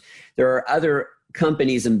Nordstrom's. There are other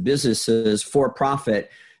companies and businesses for profit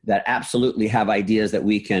that absolutely have ideas that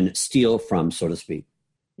we can steal from, so to speak.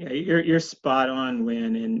 Yeah, you're spot on,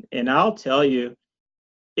 Win. And I'll tell you,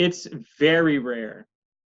 it's very rare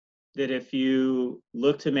that if you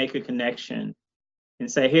look to make a connection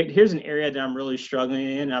and say, here's an area that I'm really struggling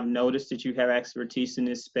in. I've noticed that you have expertise in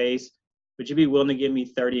this space. Would you be willing to give me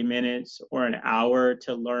 30 minutes or an hour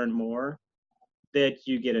to learn more? That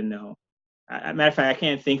you get a no. Matter of fact, I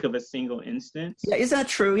can't think of a single instance. Yeah, is that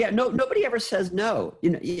true? Yeah, no, nobody ever says no.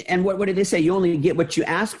 And what did they say? You only get what you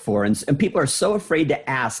ask for, and people are so afraid to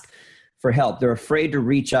ask for help. They're afraid to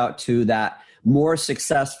reach out to that more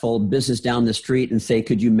successful business down the street and say,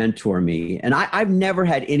 "Could you mentor me?" And I've never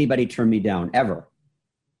had anybody turn me down ever.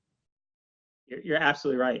 You're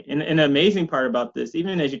absolutely right. And the amazing part about this,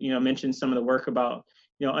 even as you mentioned some of the work about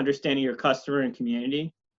understanding your customer and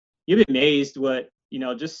community, you'll be amazed what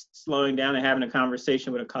just slowing down and having a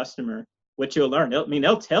conversation with a customer, what you'll learn.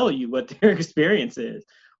 They'll tell you what their experience is.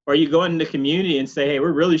 Or you go into the community and say, hey,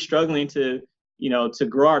 we're really struggling to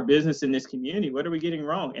grow our business in this community. What are we getting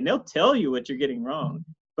wrong? And they'll tell you what you're getting wrong.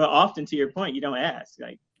 But often, to your point, you don't ask.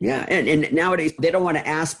 Yeah, and nowadays they don't want to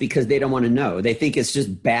ask because they don't want to know. They think it's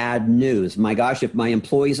just bad news. My gosh, if my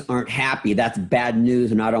employees aren't happy, that's bad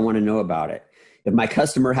news, and I don't want to know about it. If my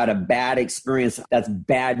customer had a bad experience, that's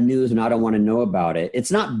bad news, and I don't want to know about it.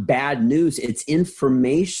 It's not bad news. It's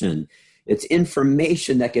information. It's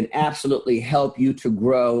information that can absolutely help you to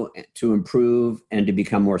grow, to improve, and to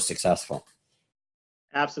become more successful.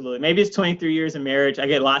 Absolutely. Maybe it's 23 years of marriage. I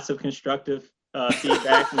get lots of constructive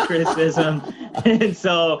feedback and criticism. And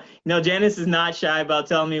so, Janice is not shy about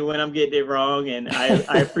telling me when I'm getting it wrong. And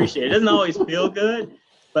I appreciate it. It doesn't always feel good,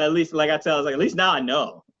 but at least, like I tell, I was like, at least now I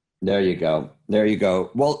know. There you go. There you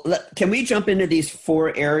go. Well, can we jump into these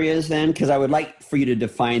 4 areas then? Because I would like for you to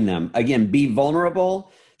define them. Again, be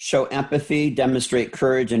vulnerable, show empathy, demonstrate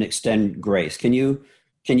courage, and extend grace. Can you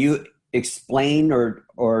explain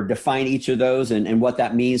or define each of those and what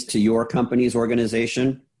that means to your company's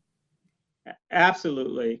organization?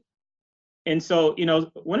 Absolutely. And so,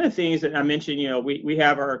 one of the things that I mentioned, we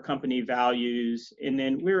have our company values, and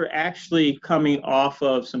then we're actually coming off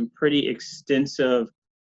of some pretty extensive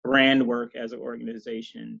brand work as an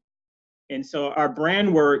organization. And so our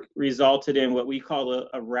brand work resulted in what we call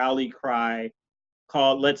a rally cry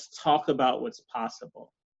called "Let's Talk About What's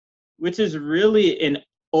Possible," which is really an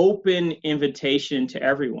open invitation to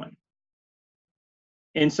everyone.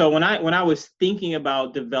 And so when I was thinking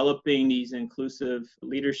about developing these inclusive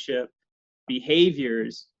leadership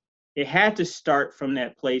behaviors, it had to start from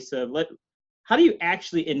that place of how do you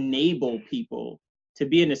actually enable people to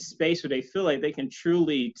be in a space where they feel like they can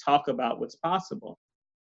truly talk about what's possible.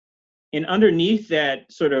 And underneath that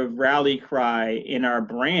sort of rally cry in our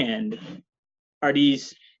brand are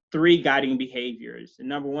these 3 guiding behaviors. And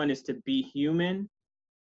number 1 is to be human,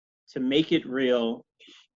 to make it real,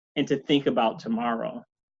 and to think about tomorrow.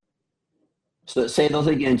 So say those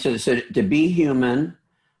again. So to be human,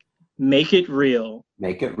 make it real,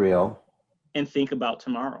 and think about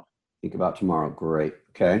tomorrow. Think about tomorrow. Great.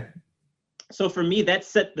 Okay. So for me, that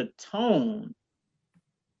set the tone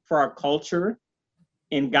for our culture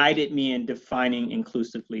and guided me in defining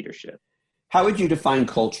inclusive leadership. How would you define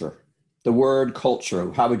culture? The word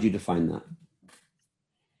culture, how would you define that?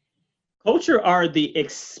 Culture are the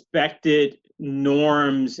expected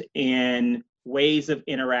norms and ways of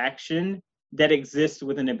interaction that exist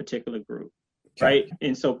within a particular group, okay. Right?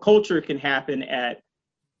 And so culture can happen at,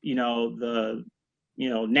 the,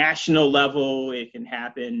 national level. It can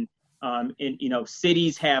happen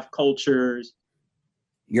cities have cultures.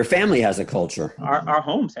 Your family has a culture. Our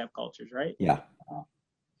homes have cultures, right? Yeah.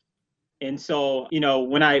 And so,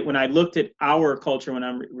 when I looked at our culture, when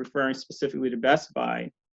I'm referring specifically to Best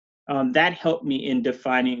Buy, that helped me in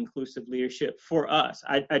defining inclusive leadership for us.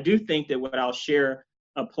 I do think that what I'll share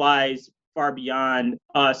applies far beyond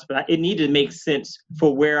us, but it needed to make sense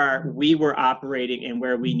for where we were operating and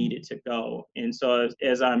where we needed to go. And so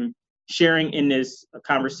as I'm sharing in this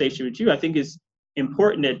conversation with you, I think it's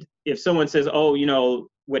important that if someone says, oh,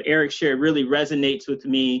 what Eric shared really resonates with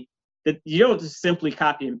me, that you don't just simply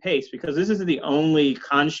copy and paste, because this isn't the only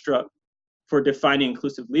construct for defining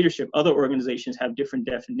inclusive leadership. Other organizations have different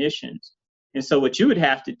definitions. And so what you would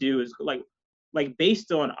have to do is like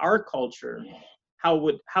based on our culture, how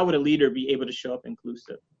would a leader be able to show up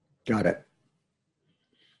inclusive? Got it.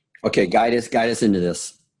 Okay, guide us into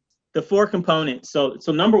this. The 4 components. So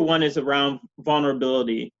number 1 is around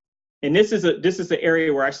vulnerability. And this is the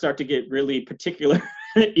area where I start to get really particular,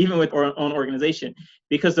 even with our own organization,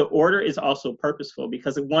 because the order is also purposeful,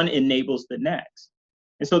 because one enables the next.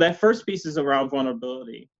 And so that first piece is around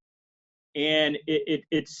vulnerability. And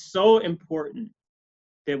it's so important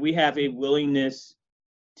that we have a willingness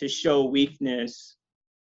to show weakness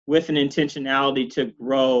with an intentionality to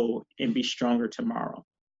grow and be stronger tomorrow.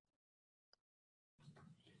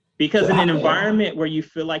 Because in an environment where you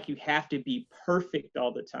feel like you have to be perfect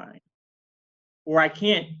all the time, or I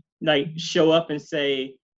can't like show up and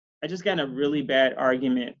say, I just got in a really bad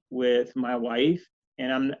argument with my wife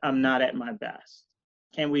and I'm not at my best.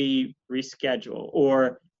 Can we reschedule?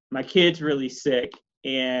 Or my kid's really sick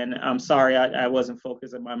and I'm sorry I wasn't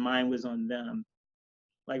focused and my mind was on them.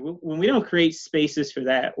 Like when we don't create spaces for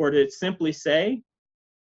that, or to simply say,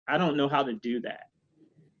 I don't know how to do that.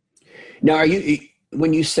 Now,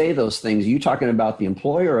 when you say those things, are you talking about the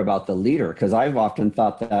employer or about the leader? Because I've often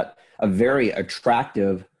thought that a very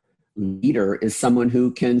attractive leader is someone who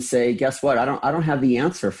can say, guess what? I don't have the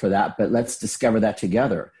answer for that, but let's discover that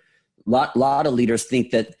together. Lot of leaders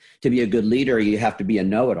think that to be a good leader, you have to be a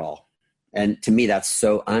know-it-all. And to me, that's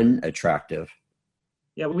so unattractive.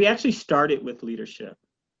 Yeah, we actually started with leadership.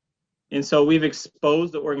 And so we've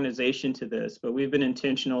exposed the organization to this, but we've been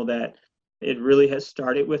intentional that it really has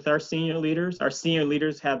started with our senior leaders. Our senior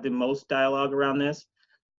leaders have the most dialogue around this.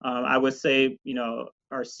 I would say,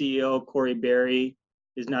 our CEO, Corey Berry,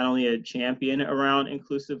 is not only a champion around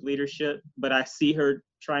inclusive leadership, but I see her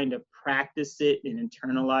trying to practice it and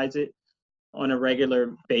internalize it on a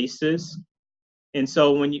regular basis. And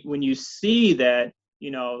so when you see that,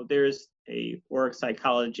 there's a org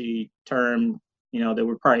psychology term, that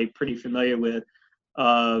we're probably pretty familiar with,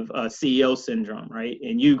 of CEO syndrome, right?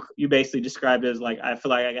 And you basically described it as like, I feel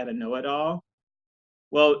like I got to know it all.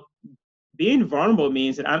 Well, being vulnerable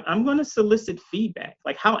means that I'm going to solicit feedback.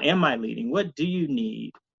 Like, how am I leading? What do you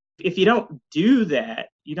need? If you don't do that,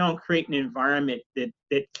 you don't create an environment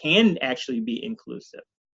that can actually be inclusive.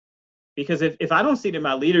 Because if I don't see that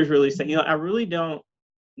my leaders really say, I really don't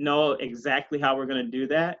know exactly how we're going to do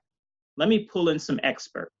that, let me pull in some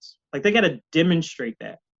experts. Like, they got to demonstrate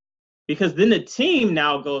that. Because then the team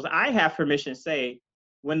now goes, I have permission to say,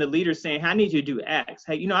 when the leader's saying, I need you to do X,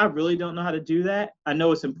 hey, I really don't know how to do that. I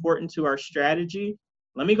know it's important to our strategy.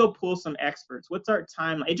 Let me go pull some experts. What's our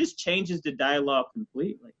timeline? It just changes the dialogue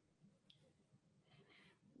completely.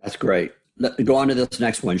 That's great. Go on to this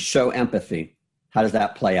next one. Show empathy. How does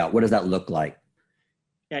that play out? What does that look like?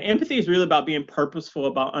 Yeah, empathy is really about being purposeful,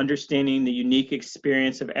 about understanding the unique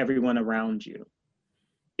experience of everyone around you.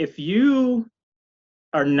 If you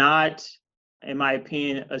are not, in my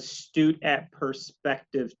opinion, astute at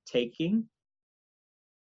perspective taking,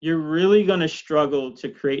 you're really going to struggle to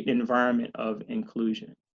create an environment of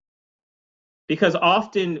inclusion. Because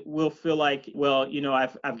often we'll feel like, well,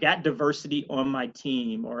 I've got diversity on my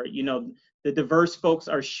team, or, the diverse folks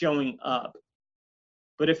are showing up.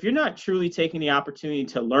 But if you're not truly taking the opportunity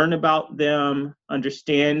to learn about them,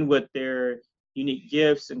 understand what their unique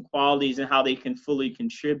gifts and qualities and how they can fully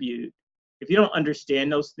contribute, if you don't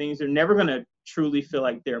understand those things, they're never going to truly feel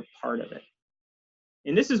like they're part of it.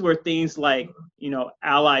 And this is where things like,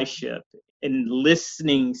 allyship and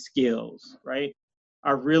listening skills, right,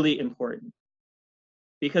 are really important.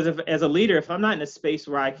 Because as a leader, if I'm not in a space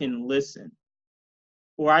where I can listen,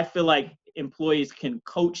 or I feel like employees can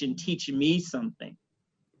coach and teach me something,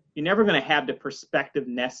 you're never going to have the perspective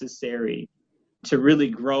necessary to really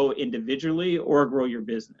grow individually or grow your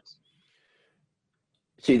business.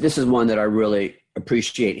 See, this is one that I really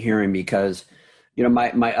appreciate hearing because,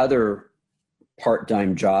 my other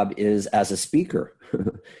part-time job is as a speaker,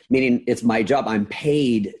 meaning it's my job. I'm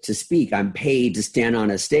paid to speak. I'm paid to stand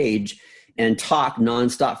on a stage and talk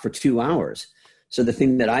nonstop for 2 hours. So the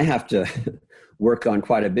thing that I have to work on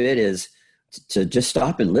quite a bit is to just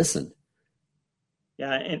stop and listen.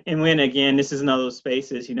 Yeah, and when, again, this is another of those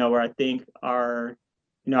spaces, where I think our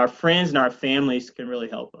friends and our families can really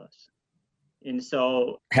help us. And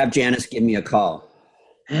so have Janice give me a call.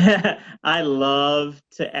 I love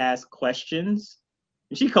to ask questions.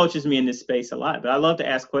 And she coaches me in this space a lot, but I love to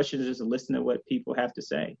ask questions just to listen to what people have to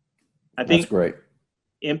say. I think that's great.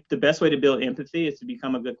 The best way to build empathy is to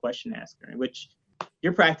become a good question asker, which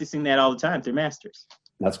you're practicing that all the time through Masters.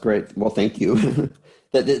 That's great. Well, thank you.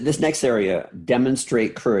 This next area,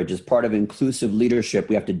 demonstrate courage. As part of inclusive leadership,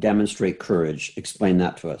 we have to demonstrate courage. Explain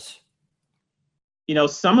that to us.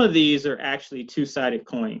 Some of these are actually two-sided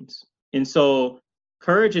coins. And so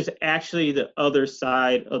courage is actually the other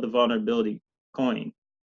side of the vulnerability coin.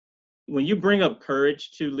 When you bring up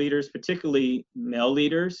courage to leaders, particularly male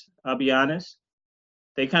leaders, I'll be honest,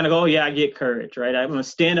 they kind of go, oh, yeah, I get courage, right? I'm going to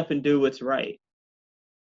stand up and do what's right.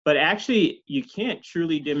 But actually, you can't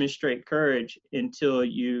truly demonstrate courage until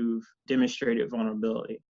you've demonstrated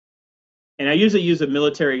vulnerability. And I usually use a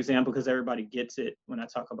military example because everybody gets it when I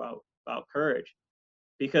talk about courage.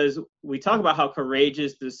 Because we talk about how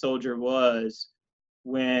courageous the soldier was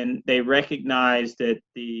when they recognized that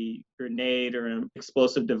the grenade or an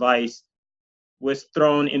explosive device was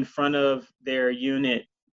thrown in front of their unit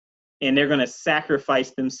and they're going to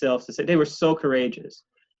sacrifice themselves to say they were so courageous.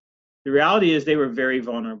 The reality is they were very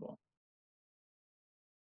vulnerable.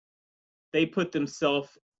 They put themselves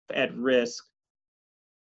at risk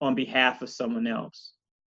on behalf of someone else.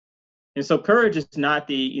 And so courage is not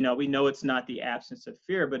we know it's not the absence of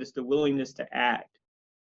fear, but it's the willingness to act.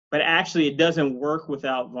 But actually, it doesn't work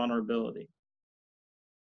without vulnerability.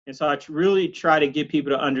 And so I really try to get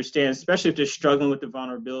people to understand, especially if they're struggling with the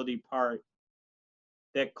vulnerability part,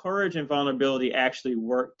 that courage and vulnerability actually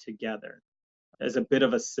work together as a bit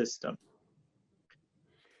of a system.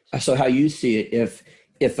 So how you see it,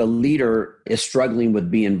 if a leader is struggling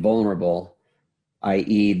with being vulnerable,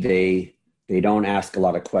 i.e. they don't ask a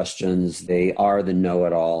lot of questions, they are the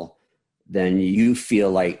know-it-all, then you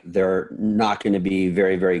feel like they're not going to be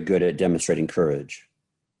very, very good at demonstrating courage.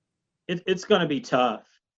 It's going to be tough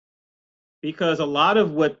because a lot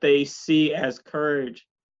of what they see as courage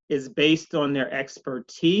is based on their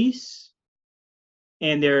expertise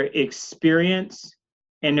and their experience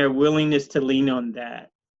and their willingness to lean on that.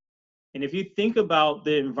 And if you think about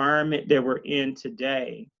the environment that we're in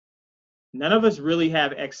today, none of us really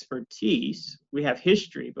have expertise. We have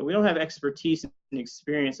history, but we don't have expertise and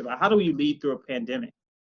experience about how do we lead through a pandemic?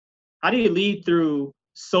 How do you lead through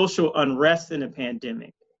social unrest in a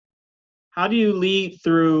pandemic? How do you lead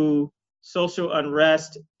through social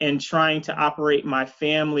unrest and trying to operate my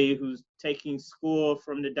family who's taking school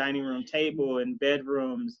from the dining room table and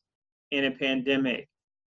bedrooms in a pandemic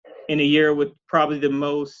in a year with probably the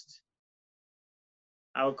most,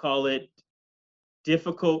 I would call it,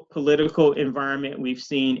 difficult political environment we've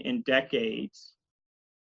seen in decades?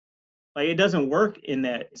 Like, it doesn't work in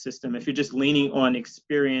that system if you're just leaning on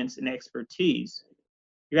experience and expertise.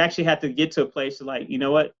 You actually have to get to a place of like, you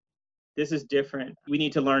know what? This is different. We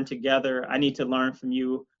need to learn together. I need to learn from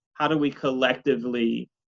you. How do we collectively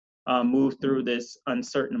move through this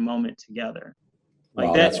uncertain moment together? Like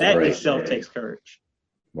wow, that in itself takes courage.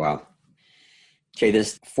 Wow. Okay,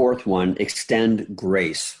 this fourth one, extend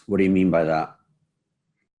grace. What do you mean by that?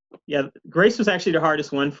 Yeah, grace was actually the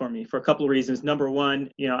hardest one for me for a couple of reasons. Number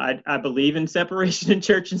one, I believe in separation in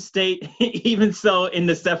church and state. Even so, in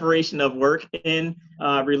the separation of work and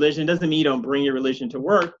religion, doesn't mean you don't bring your religion to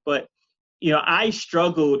work. But, I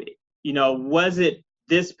struggled, was it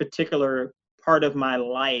this particular part of my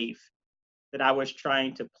life that I was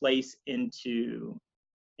trying to place into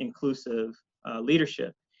inclusive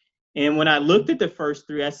leadership? And when I looked at the first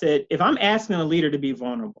three, I said, if I'm asking a leader to be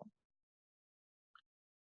vulnerable,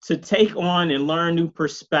 to take on and learn new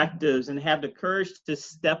perspectives and have the courage to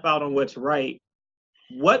step out on what's right,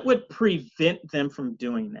 what would prevent them from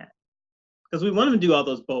doing that? Because we want them to do all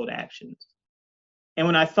those bold actions. And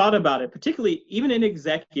when I thought about it, particularly even an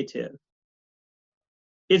executive,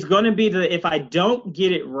 it's going to be that if I don't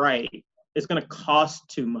get it right, it's going to cost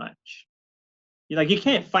too much. You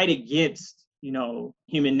can't fight against,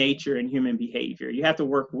 human nature and human behavior. You have to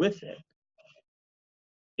work with it.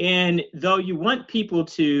 And though you want people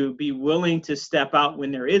to be willing to step out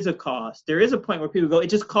when there is a cost, there is a point where people go,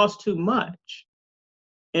 it just costs too much.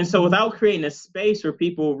 And so without creating a space where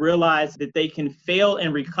people realize that they can fail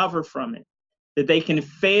and recover from it, that they can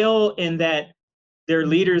fail and that their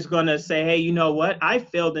leader's going to say, hey, you know what? I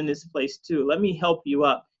failed in this place too. Let me help you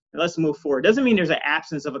up and let's move forward. Doesn't mean there's an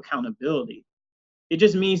absence of accountability. It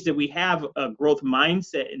just means that we have a growth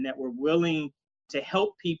mindset and that we're willing to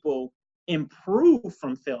help people improve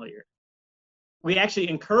from failure. We actually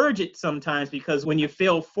encourage it sometimes because when you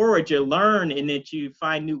fail forward, you learn and that you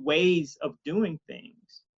find new ways of doing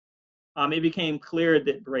things. It became clear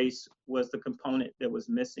that grace was the component that was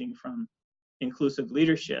missing from inclusive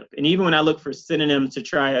leadership. And even when I look for synonyms to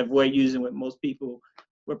try to avoid using what most people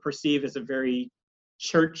would perceive as a very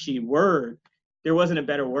churchy word, there wasn't a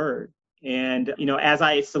better word. And, as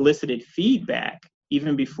I solicited feedback,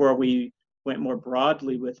 even before we went more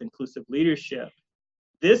broadly with inclusive leadership,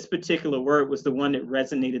 this particular word was the one that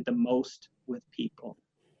resonated the most with people,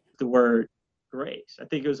 the word grace. I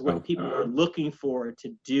think it was what people were looking for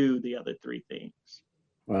to do the other three things.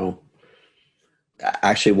 Well,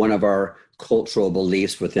 actually, one of our cultural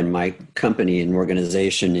beliefs within my company and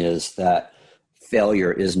organization is that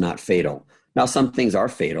failure is not fatal. Now, some things are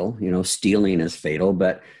fatal, stealing is fatal,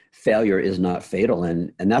 but failure is not fatal.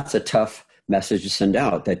 And that's a tough message to send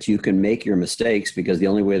out, that you can make your mistakes, because the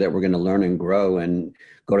only way that we're going to learn and grow and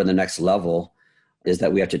go to the next level is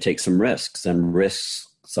that we have to take some risks, and risks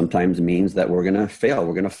sometimes means that we're going to fail.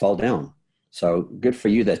 We're going to fall down. So good for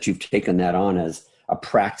you that you've taken that on as a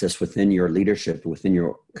practice within your leadership, within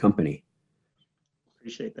your company.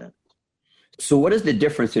 Appreciate that. So what is the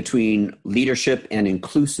difference between leadership and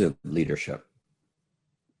inclusive leadership?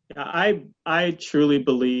 I truly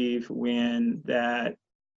believe that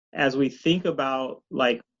as we think about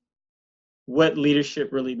like what leadership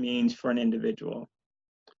really means for an individual,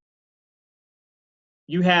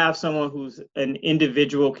 you have someone who's an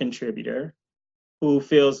individual contributor who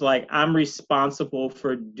feels like I'm responsible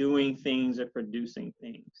for doing things or producing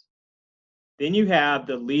things. Then you have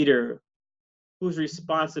the leader whose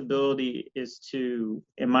responsibility is to,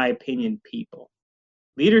 in my opinion, people.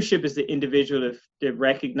 Leadership is the individual that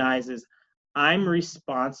recognizes I'm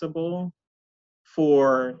responsible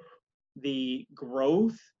for the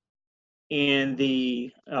growth and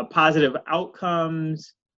the positive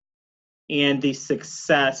outcomes and the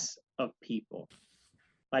success of people.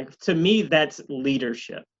 Like, to me, that's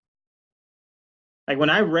leadership. Like, when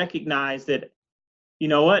I recognize that, you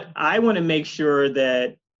know what, I want to make sure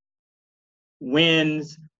that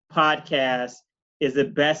Wynn's podcast is the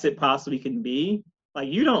best it possibly can be. Like,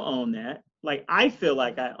 you don't own that. Like, I feel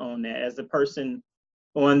like I own that as a person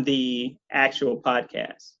on the actual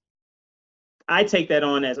podcast. I take that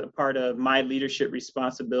on as a part of my leadership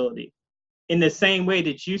responsibility. In the same way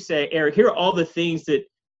that you say, Eric, here are all the things that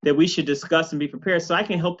we should discuss and be prepared so I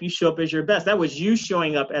can help you show up as your best. That was you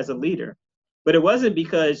showing up as a leader. But it wasn't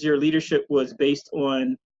because your leadership was based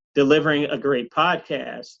on delivering a great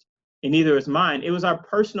podcast, and neither was mine. It was our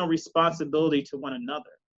personal responsibility to one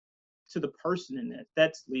another, to the person in it.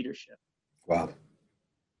 That's leadership. Wow.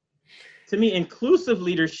 To me, inclusive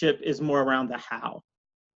leadership is more around the how.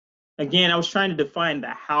 Again, I was trying to define the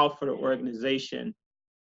how for the organization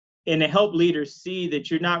and to help leaders see that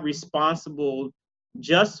you're not responsible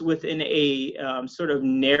just within a sort of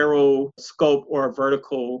narrow scope or a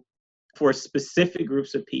vertical for specific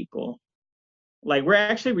groups of people. Like, we're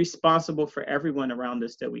actually responsible for everyone around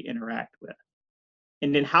us that we interact with.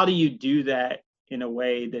 And then how do you do that in a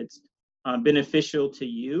way that's beneficial to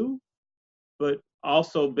you, but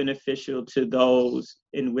also beneficial to those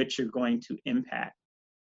in which you're going to impact?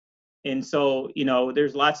 And so,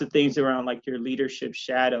 there's lots of things around like your leadership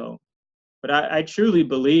shadow, but I truly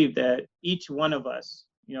believe that each one of us,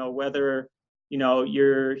 whether,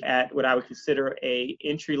 you're at what I would consider a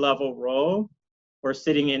entry-level role or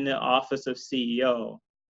sitting in the office of CEO,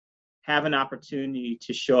 have an opportunity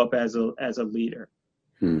to show up as a leader.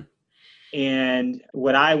 And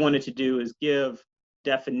what I wanted to do is give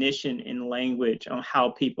definition in language on how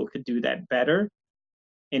people could do that better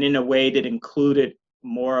and in a way that included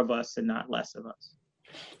more of us and not less of us.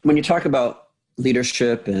 When you talk about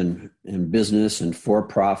leadership and business and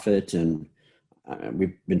for-profit, and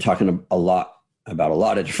we've been talking a lot about a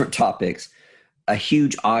lot of different topics, a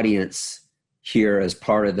huge audience here as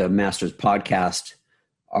part of the Masters podcast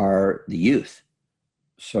are the youth.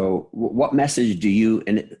 So what message do you,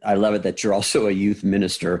 and I love it that you're also a youth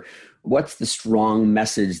minister, what's the strong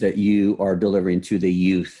message that you are delivering to the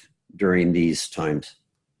youth during these times?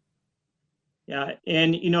 Yeah,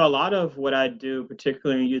 and a lot of what I do,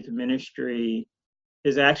 particularly in youth ministry,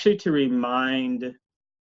 is actually to remind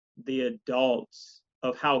the adults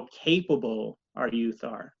of how capable our youth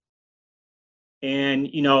are. And,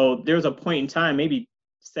 there was a point in time, maybe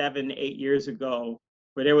 7-8 years ago,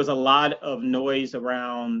 where there was a lot of noise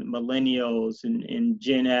around millennials and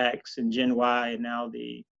Gen X and Gen Y, and now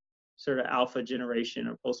the sort of alpha generation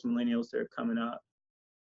or post-millennials that are coming up,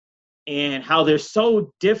 and how they're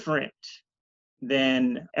so different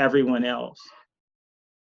than everyone else.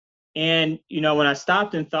 And, when I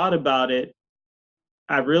stopped and thought about it,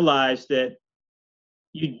 I realized that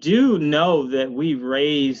you do know that we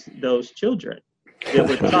raised those children that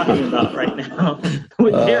we're talking about right now.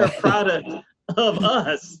 They're a product of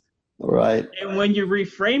us. Right. And when you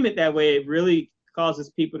reframe it that way, it really causes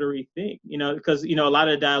people to rethink, because, a lot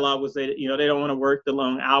of the dialogue was that, they don't want to work the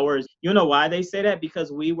long hours. You know why they say that?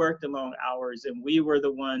 Because we worked the long hours and we were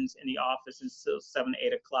the ones in the office until 7,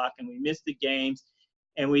 8 o'clock and we missed the games.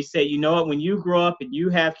 And we say, you know what, when you grow up and you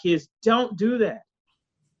have kids, don't do that.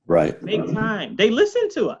 Right. Make time. They listen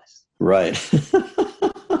to us. Right.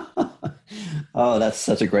 Oh, that's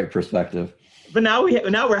such a great perspective. But now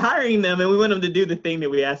we're hiring them and we want them to do the thing that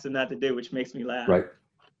we asked them not to do, which makes me laugh. Right.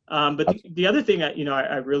 But the other thing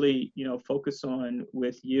I really, focus on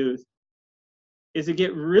with youth is to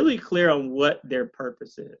get really clear on what their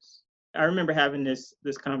purpose is. I remember having this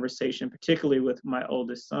conversation, particularly with my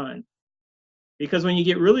oldest son, because when you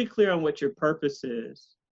get really clear on what your purpose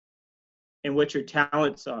is and what your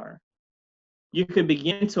talents are, you can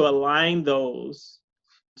begin to align those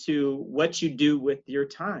to what you do with your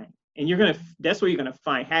time. And that's where you're going to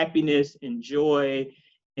find happiness and joy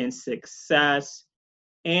and success.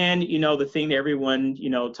 And, the thing that everyone,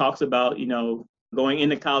 talks about, going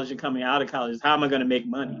into college and coming out of college is how am I going to make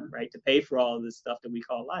money, right? To pay for all of this stuff that we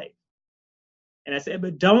call life. And I said,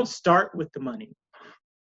 but don't start with the money,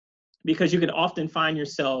 because you can often find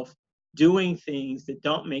yourself doing things that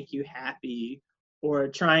don't make you happy, or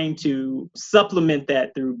trying to supplement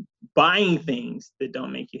that through buying things that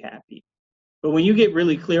don't make you happy. But when you get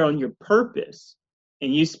really clear on your purpose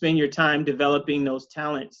and you spend your time developing those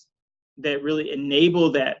talents that really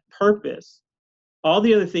enable that purpose, all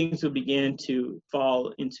the other things will begin to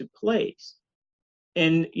fall into place.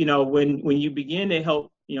 And, when you begin to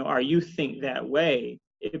help, our youth think that way,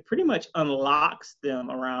 it pretty much unlocks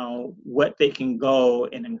them around what they can go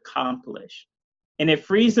and accomplish. And it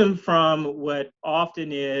frees them from what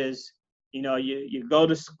often is, you go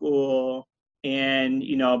to school and,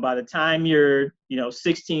 by the time you're,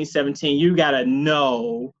 16, 17, you got to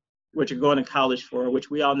know what you're going to college for,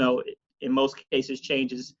 which we all know in most cases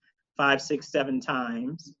changes 5, 6, 7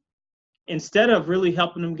 times. Instead of really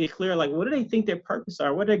helping them get clear, like, what do they think their purpose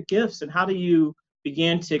are? What are their gifts? And how do you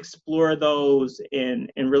begin to explore those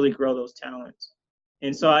and really grow those talents?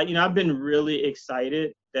 And so, I've been really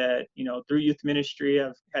excited that, through youth ministry,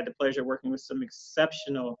 I've had the pleasure of working with some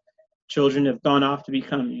exceptional children who have gone off to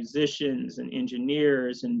become musicians and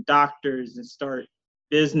engineers and doctors and start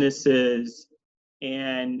businesses.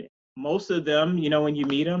 And most of them, when you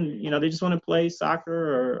meet them, they just want to play soccer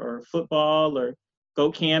or football or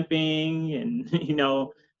go camping and,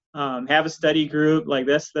 have a study group. Like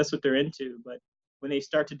that's what they're into. But when they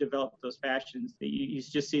start to develop those passions, you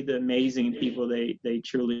just see the amazing people they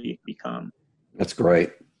truly become. That's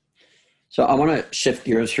great. So I want to shift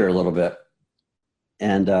gears here a little bit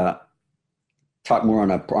and talk more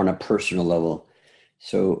on a personal level.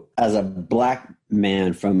 So as a Black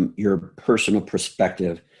man, from your personal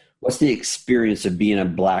perspective, what's the experience of being a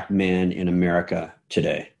Black man in America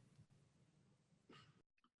today?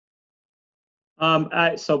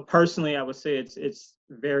 So personally, I would say it's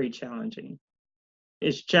very challenging.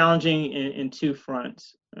 It's challenging in two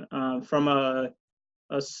fronts. From a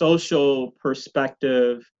social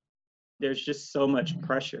perspective, there's just so much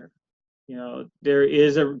pressure. There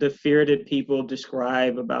is the fear that people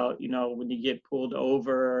describe about, when you get pulled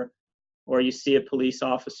over or you see a police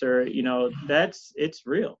officer, it's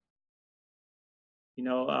real.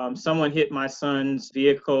 Someone hit my son's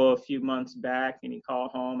vehicle a few months back and he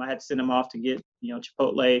called home. I had to send him off to get,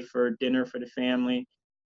 Chipotle for dinner for the family.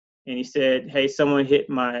 And he said, hey, someone hit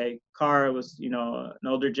my car. It was, an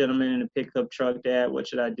older gentleman in a pickup truck. Dad, what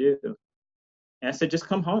should I do? And I said, just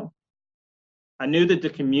come home. I knew that the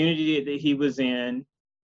community that he was in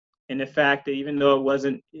and the fact that even though it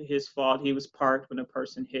wasn't his fault, he was parked when a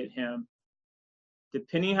person hit him.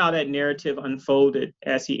 Depending how that narrative unfolded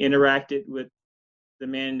as he interacted with the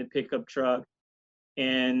man in the pickup truck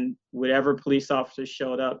and whatever police officers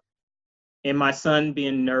showed up, and my son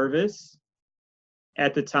being nervous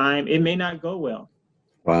at the time, it may not go well.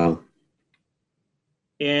 Wow.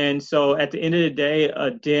 And so at the end of the day, a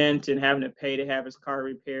dent and having to pay to have his car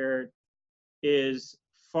repaired is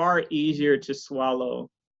far easier to swallow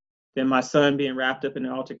than my son being wrapped up in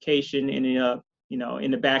an altercation, ending up,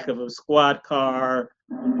 in the back of a squad car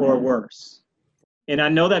or worse. And I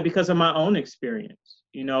know that because of my own experience.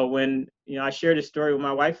 When, I shared a story when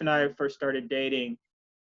my wife and I first started dating,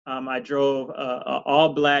 I drove a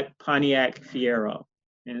all-Black Pontiac Fiero.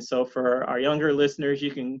 And so for our younger listeners,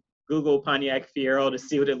 you can Google Pontiac Fiero to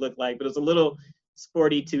see what it looked like. But it was a little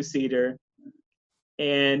sporty two-seater.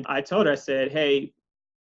 And I told her, I said, hey,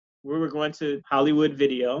 we were going to Hollywood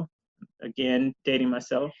Video, again, dating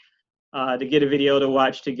myself, to get a video to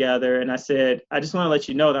watch together. And I said, I just want to let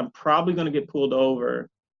you know that I'm probably going to get pulled over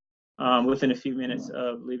within a few minutes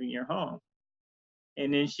of leaving your home.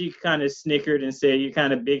 And then she kind of snickered and said, you're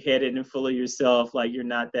kind of big-headed and full of yourself, like you're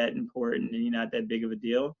not that important and you're not that big of a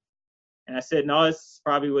deal. And I said, no, it's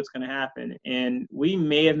probably what's going to happen. And we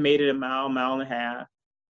may have made it a mile and a half.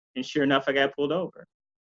 And sure enough, I got pulled over.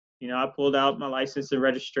 I pulled out my license and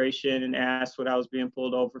registration and asked what I was being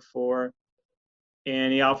pulled over for.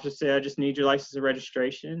 And the officer said, I just need your license and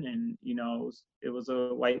registration. And, it was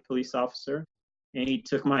a white police officer. And he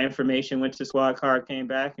took my information, went to the squad car, came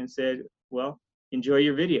back and said, well, enjoy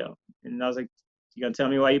your video. And I was like, you gonna tell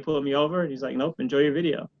me why you pulled me over? And he's like, nope, enjoy your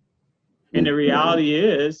video. And the reality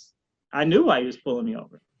is, I knew why he was pulling me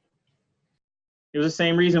over. It was the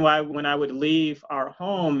same reason why when I would leave our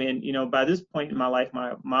home, and, by this point in my life,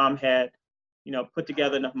 my mom had, put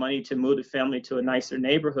together enough money to move the family to a nicer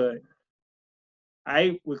neighborhood.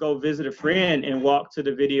 I would go visit a friend and walk to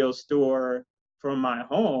the video store from my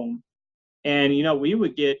home. And, we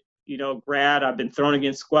would get, grabbed. I've been thrown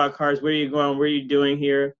against squad cars. Where are you going? What are you doing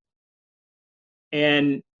here?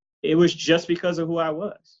 And it was just because of who I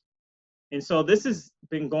was. And so this has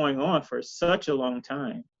been going on for such a long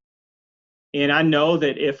time. And I know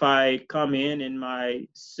that if I come in my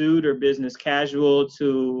suit or business casual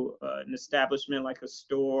to an establishment like a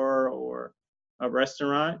store or a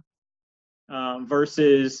restaurant,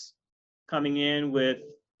 versus coming in with,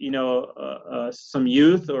 some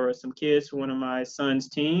youth or some kids for one of my son's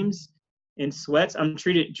teams in sweats, I'm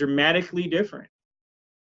treated dramatically different.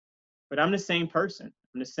 But I'm the same person.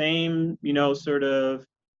 I'm the same, sort of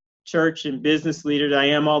church and business leader that I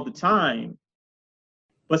am all the time.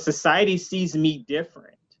 But society sees me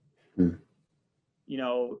different,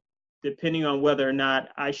 depending on whether or not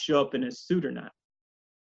I show up in a suit or not.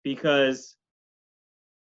 Because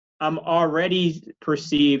I'm already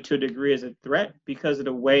perceived to a degree as a threat because of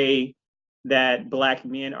the way that Black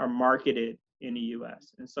men are marketed in the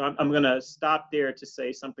US. And so I'm going to stop there to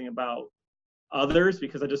say something about others,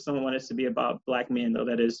 because I just don't want it to be about Black men, though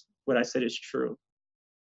that is what I said is true.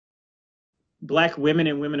 Black women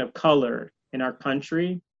and women of color in our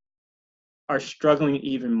country are struggling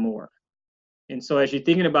even more. And so as you're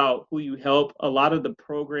thinking about who you help, a lot of the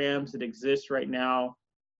programs that exist right now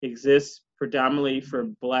exist predominantly for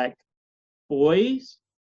Black boys,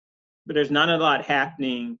 but there's not a lot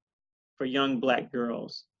happening for young Black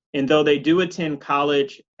girls. And though they do attend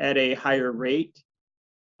college at a higher rate,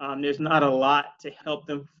 there's not a lot to help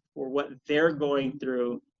them for what they're going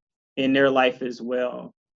through in their life as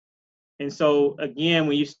well. And so, again,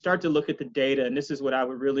 when you start to look at the data, and this is what I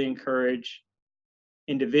would really encourage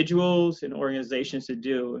individuals and organizations to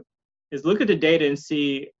do, is look at the data and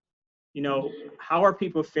see, how are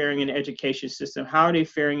people faring in the education system? How are they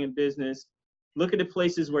faring in business? Look at the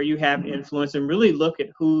places where you have influence and really look at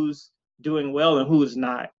who's doing well and who's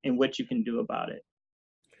not and what you can do about it.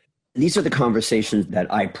 These are the conversations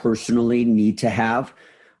that I personally need to have.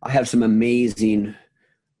 I have some amazing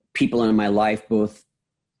people in my life, both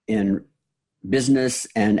in business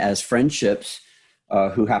and as friendships,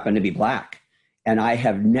 who happen to be Black. And I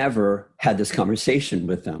have never had this conversation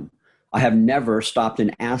with them. I have never stopped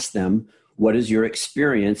and asked them, what is your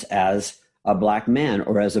experience as a Black man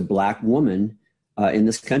or as a Black woman in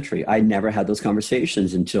this country? I never had those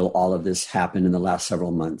conversations until all of this happened in the last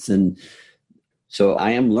several months. And so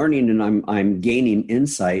I am learning and I'm gaining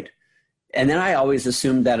insight. And then I always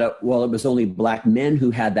assumed that, it was only Black men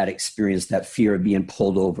who had that experience, that fear of being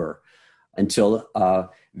pulled over, until a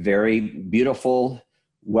very beautiful,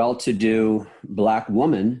 well-to-do Black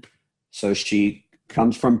woman. So she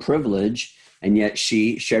comes from privilege, and yet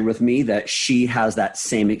she shared with me that she has that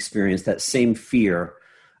same experience, that same fear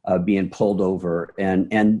of being pulled over,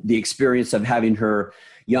 and the experience of having her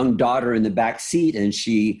young daughter in the back seat, and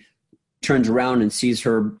she turns around and sees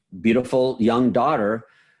her beautiful young daughter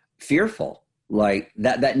fearful. Like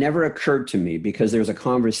that never occurred to me, because there's a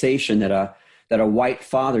conversation that a white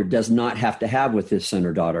father does not have to have with his son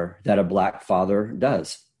or daughter that a Black father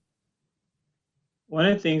does. One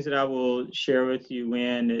of the things that I will share with you,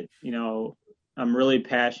 Wynn, that, I'm really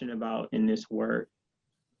passionate about in this work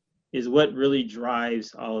is what really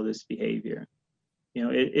drives all of this behavior.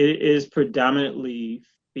 It is predominantly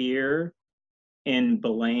fear and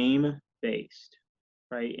blame based,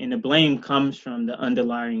 right? And the blame comes from the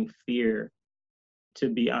underlying fear, to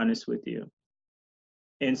be honest with you.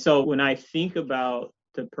 And so when I think about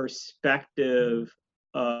the perspective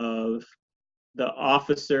of the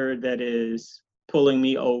officer that is pulling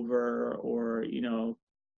me over, or,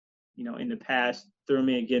 in the past threw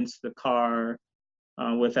me against the car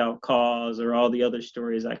without cause, or all the other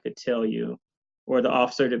stories I could tell you, or the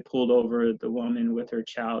officer that pulled over the woman with her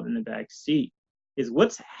child in the back seat, is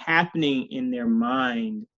what's happening in their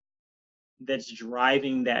mind that's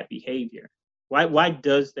driving that behavior. Why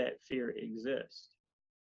does that fear exist?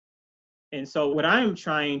 And so what I'm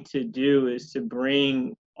trying to do is to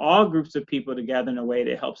bring all groups of people together in a way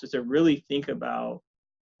that helps us to really think about,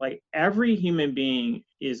 like, every human being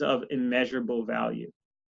is of immeasurable value.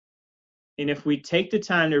 And if we take the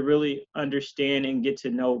time to really understand and get to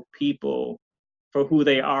know people for who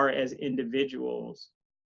they are as individuals,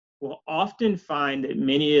 we'll often find that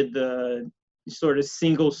many of the sort of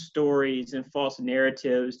single stories and false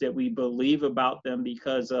narratives that we believe about them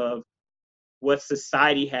because of what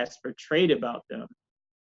society has portrayed about them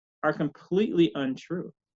are completely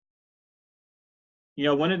untrue.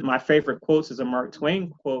 One of my favorite quotes is a Mark Twain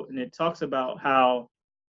quote, and it talks about how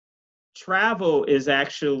travel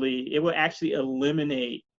will actually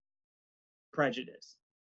eliminate prejudice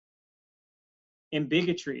and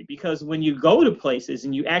bigotry, because when you go to places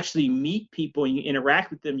and you actually meet people and you interact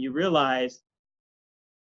with them, you realize,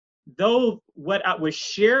 though what was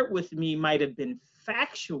shared with me might have been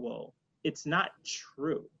factual, it's not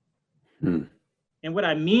true. Hmm. And what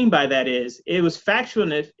I mean by that is it was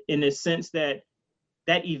factual in the sense that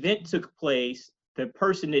that event took place, the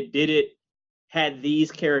person that did it had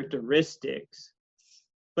these characteristics,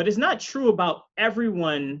 but it's not true about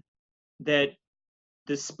everyone that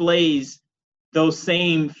displays those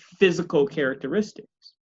same physical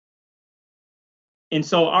characteristics. And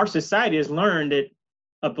so our society has learned that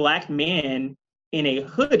a Black man in a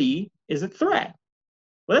hoodie is a threat.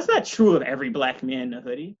 Well, that's not true of every Black man in a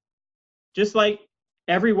hoodie. Just like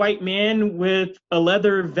every white man with a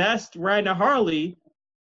leather vest riding a Harley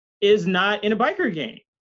is not in a biker gang,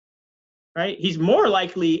 right? He's more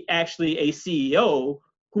likely actually a CEO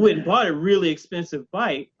who had bought a really expensive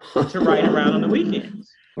bike to ride around on the weekends.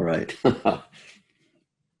 Right.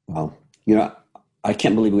 Well, I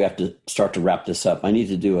can't believe we have to start to wrap this up. I need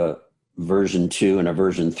to do a version 2 and a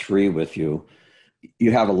version 3 with you.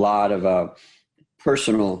 You have a lot of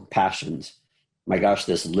personal passions. My gosh,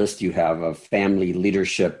 this list you have of family,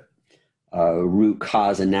 leadership, root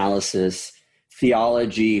cause analysis,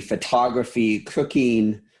 theology, photography,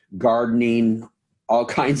 cooking, gardening, all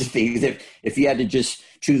kinds of things. If you had to just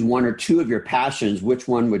choose 1 or 2 of your passions, which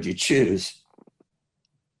one would you choose?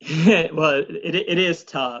 Well, it is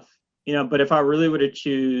tough, but if I really were to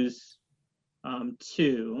choose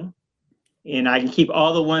 2, and I can keep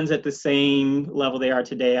all the ones at the same level they are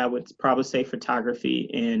today, I would probably say photography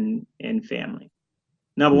and family.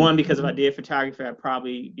 Number one, because if I did photography, I'd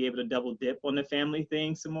probably be able to double dip on the family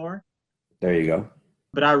thing some more. There you go.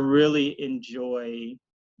 But I really enjoy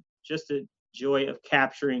just the joy of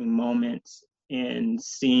capturing moments and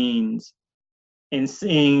scenes and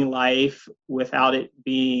seeing life without it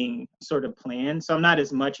being sort of planned. So I'm not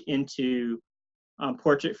as much into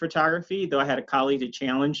portrait photography, though I had a colleague that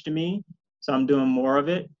challenged me. So I'm doing more of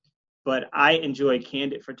it. But I enjoy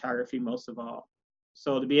candid photography most of all.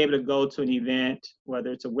 So to be able to go to an event,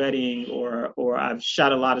 whether it's a wedding or I've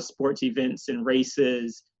shot a lot of sports events and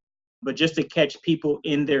races, but just to catch people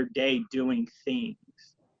in their day doing things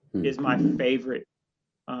is my favorite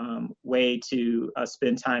way to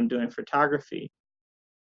spend time doing photography,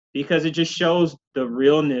 because it just shows the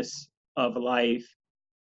realness of life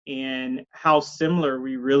and how similar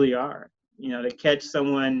we really are. To catch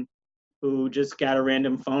someone who just got a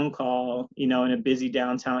random phone call, in a busy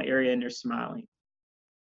downtown area and they're smiling.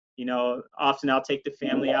 Often I'll take the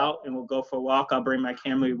family out and we'll go for a walk. I'll bring my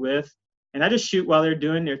camera with, and I just shoot while they're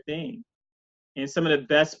doing their thing. And some of the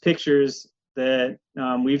best pictures that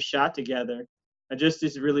we've shot together are just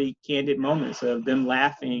these really candid moments of them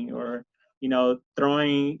laughing or,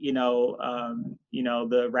 throwing,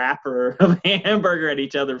 the wrapper of a hamburger at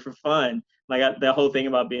each other for fun. Like the whole thing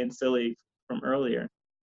about being silly from earlier.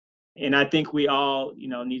 And I think we all,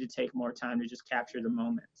 need to take more time to just capture the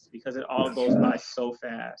moments, because it all goes by so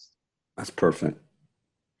fast. That's perfect.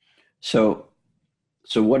 So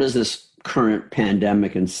what has this current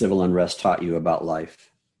pandemic and civil unrest taught you about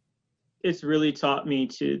life? It's really taught me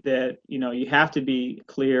that, you have to be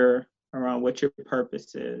clear around what your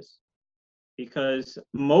purpose is, because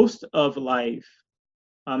most of life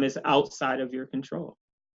is outside of your control.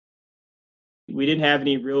 We didn't have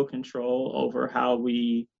any real control over how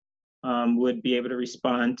we would be able to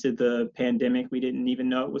respond to the pandemic. We didn't even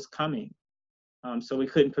know it was coming. So we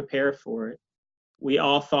couldn't prepare for it. We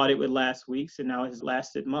all thought it would last weeks, and now it has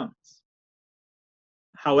lasted months.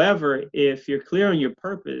 However, if you're clear on your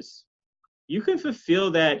purpose, you can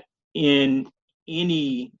fulfill that in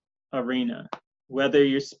any arena, whether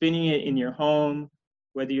you're spending it in your home,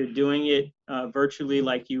 whether you're doing it virtually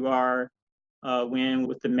like you are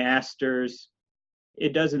with the masters,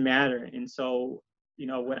 it doesn't matter. And so,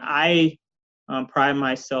 what I pride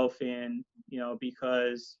myself in,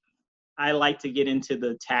 because I like to get into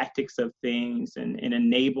the tactics of things and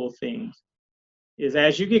enable things, is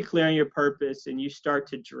as you get clear on your purpose and you start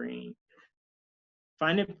to dream,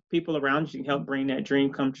 finding people around you can help bring that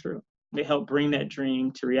dream come true. They help bring that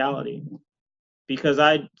dream to reality. Because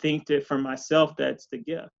I think that for myself, that's the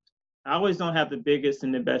gift. I always don't have the biggest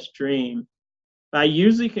and the best dream, but I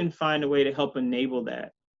usually can find a way to help enable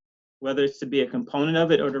that, whether it's to be a component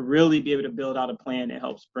of it or to really be able to build out a plan that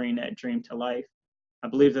helps bring that dream to life. I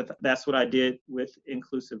believe that that's what I did with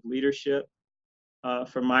inclusive leadership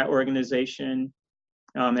for my organization,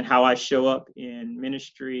 and how I show up in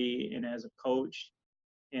ministry and as a coach.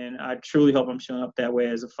 And I truly hope I'm showing up that way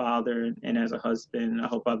as a father and as a husband. And I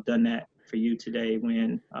hope I've done that for you today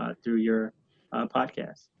through your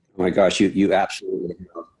podcast. Oh my gosh, you absolutely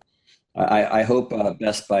have. I hope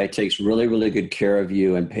Best Buy takes really, really good care of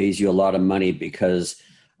you and pays you a lot of money, because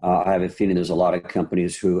I have a feeling there's a lot of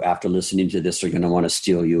companies who, after listening to this, are going to want to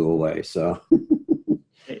steal you away. So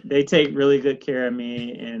they take really good care of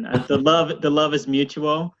me, and the love is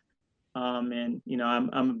mutual. And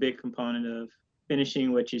I'm a big component of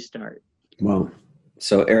finishing what you start. Well,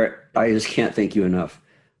 so Eric, I just can't thank you enough.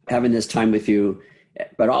 Having this time with you,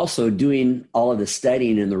 but also doing all of the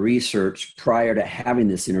studying and the research prior to having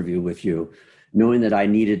this interview with you, knowing that I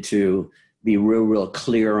needed to be real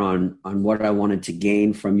clear on what I wanted to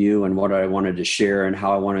gain from you and what I wanted to share and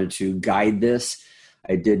how I wanted to guide this.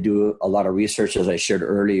 I did do a lot of research, as I shared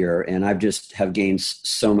earlier, and I've just have gained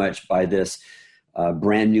so much by this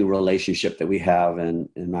brand new relationship that we have, and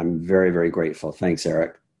I'm very, very grateful. Thanks,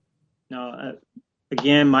 Eric. No,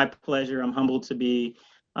 again, my pleasure. I'm humbled to be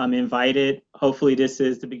invited. Hopefully this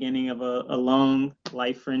is the beginning of a long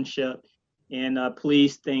life friendship. And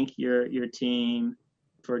please thank your team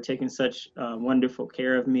for taking such wonderful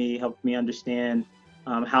care of me, helped me understand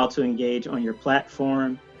how to engage on your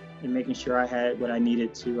platform, and making sure I had what I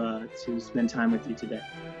needed to spend time with you today.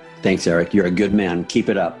 Thanks, Eric. You're a good man. Keep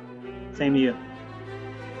it up. Same to you.